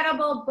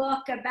incredible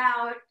book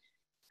about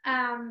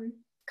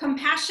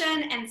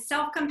compassion and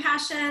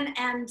self-compassion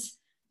and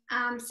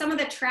some of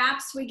the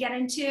traps we get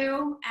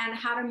into and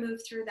how to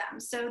move through them.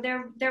 So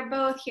they're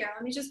both here.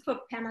 Let me just put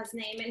Pema's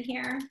name in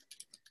here.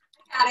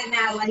 Got it,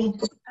 Natalie.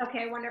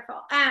 Okay,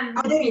 wonderful.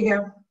 Oh, there you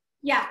go.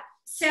 Yeah.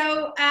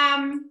 So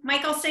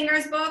Michael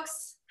Singer's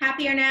books,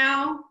 Happier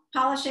Now,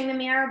 Polishing the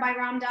Mirror by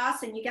Ram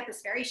Dass, and you get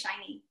this very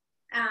shiny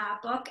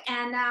book.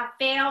 And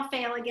Fail,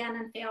 Fail Again,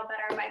 and Fail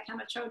Better by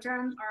Pema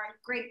Chodron are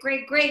great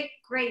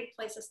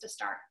places to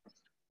start.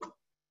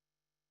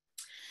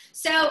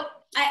 So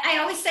I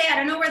always say, I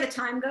don't know where the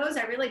time goes.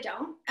 I really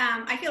don't.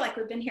 I feel like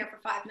we've been here for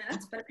 5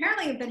 minutes, but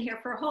apparently we've been here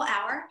for a whole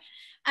hour.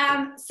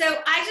 So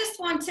I just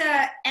want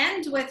to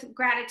end with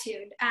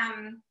gratitude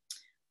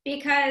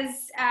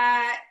because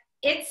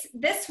it's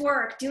this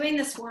work, doing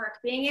this work,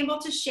 being able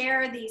to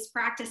share these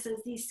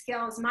practices, these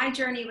skills, my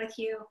journey with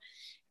you.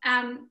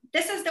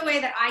 This is the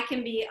way that I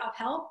can be of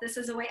help. This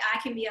is the way I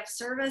can be of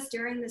service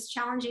during this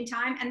challenging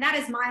time. And that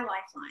is my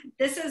lifeline.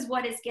 This is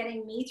what is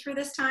getting me through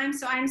this time.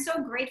 So I'm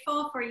so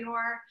grateful for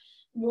your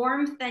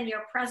warmth and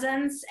your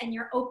presence and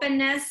your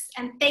openness.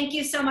 And thank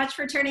you so much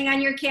for turning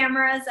on your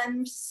cameras.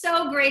 I'm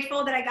so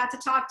grateful that I got to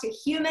talk to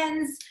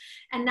humans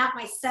and not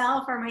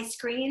myself or my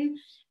screen.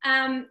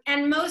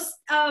 And most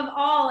of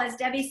all, as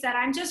Debbie said,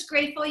 I'm just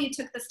grateful you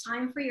took this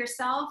time for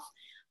yourself.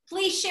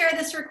 Please share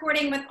this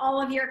recording with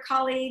all of your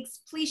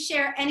colleagues. Please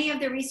share any of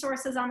the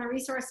resources on the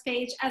resource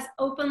page as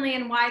openly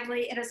and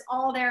widely. It is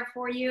all there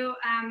for you.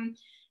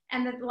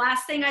 And the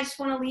last thing I just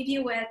want to leave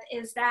you with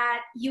is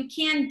that you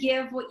can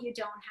give what you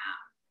don't have.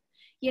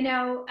 You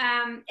know,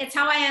 it's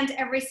how I end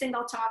every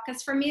single talk,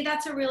 because for me,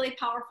 that's a really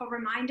powerful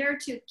reminder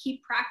to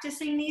keep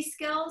practicing these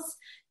skills.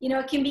 You know,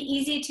 it can be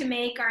easy to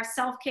make our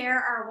self-care,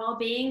 our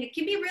well-being, it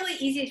can be really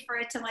easy for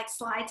it to like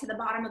slide to the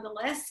bottom of the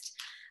list.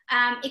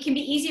 It can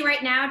be easy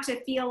right now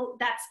to feel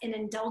that's an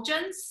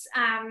indulgence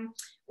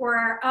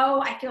or,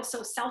 oh, I feel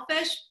so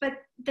selfish. But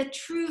the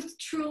truth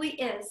truly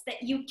is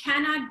that you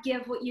cannot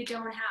give what you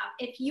don't have.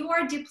 If you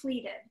are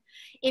depleted,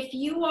 if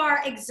you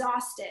are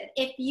exhausted,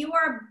 if you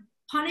are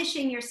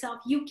punishing yourself,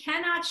 you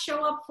cannot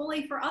show up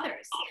fully for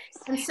others.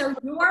 And so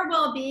your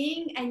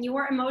well-being and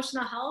your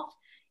emotional health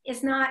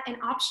is not an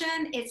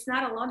option. It's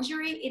not a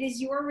luxury. It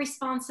is your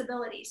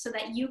responsibility so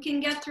that you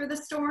can get through the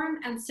storm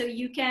and so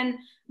you can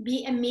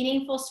be a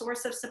meaningful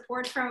source of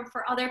support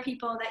for other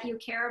people that you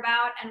care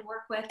about and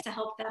work with to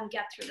help them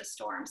get through the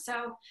storm.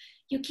 So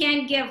you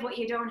can't give what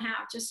you don't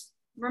have. Just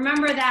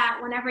remember that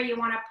whenever you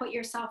want to put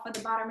yourself at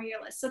the bottom of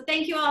your list. So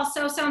thank you all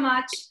so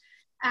much.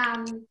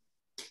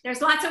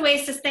 There's lots of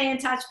ways to stay in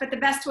touch, but the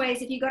best way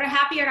is if you go to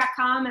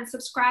happier.com and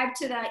subscribe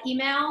to the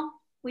email.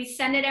 We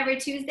send it every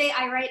Tuesday.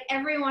 I write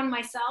everyone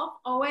myself,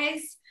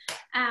 always.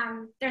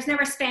 There's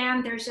never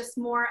spam. There's just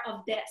more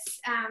of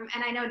this.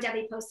 And I know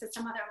Debbie posted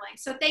some other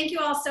links. So thank you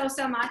all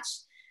so much.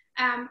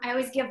 I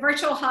always give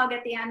virtual hug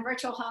at the end.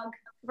 Virtual hug,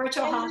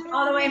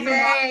 all the way from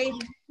Boston.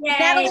 Yay.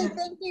 Nataly,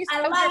 thank you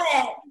so much. I love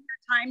it.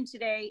 Time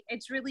today.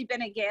 It's really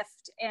been a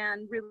gift,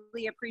 and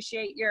really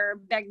appreciate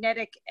your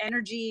magnetic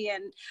energy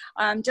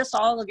and just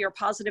all of your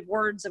positive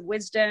words of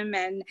wisdom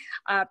and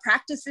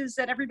practices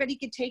that everybody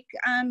could take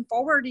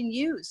forward and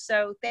use.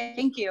 So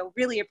thank you.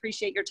 Really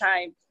appreciate your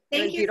time.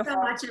 Thank you so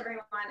much,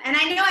 everyone. And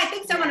I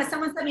think someone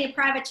sent me a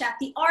private chat.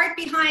 The art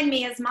behind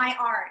me is my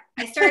art.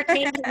 I started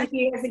painting a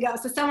few years ago,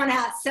 so someone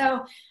asked.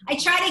 So I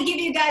try to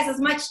give you guys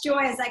as much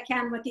joy as I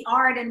can with the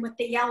art and with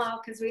the yellow,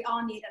 because we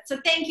all need it. So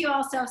thank you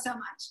all so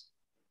much.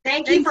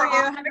 Thank you for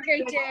Have a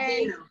great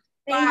day.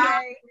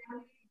 Thank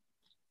you.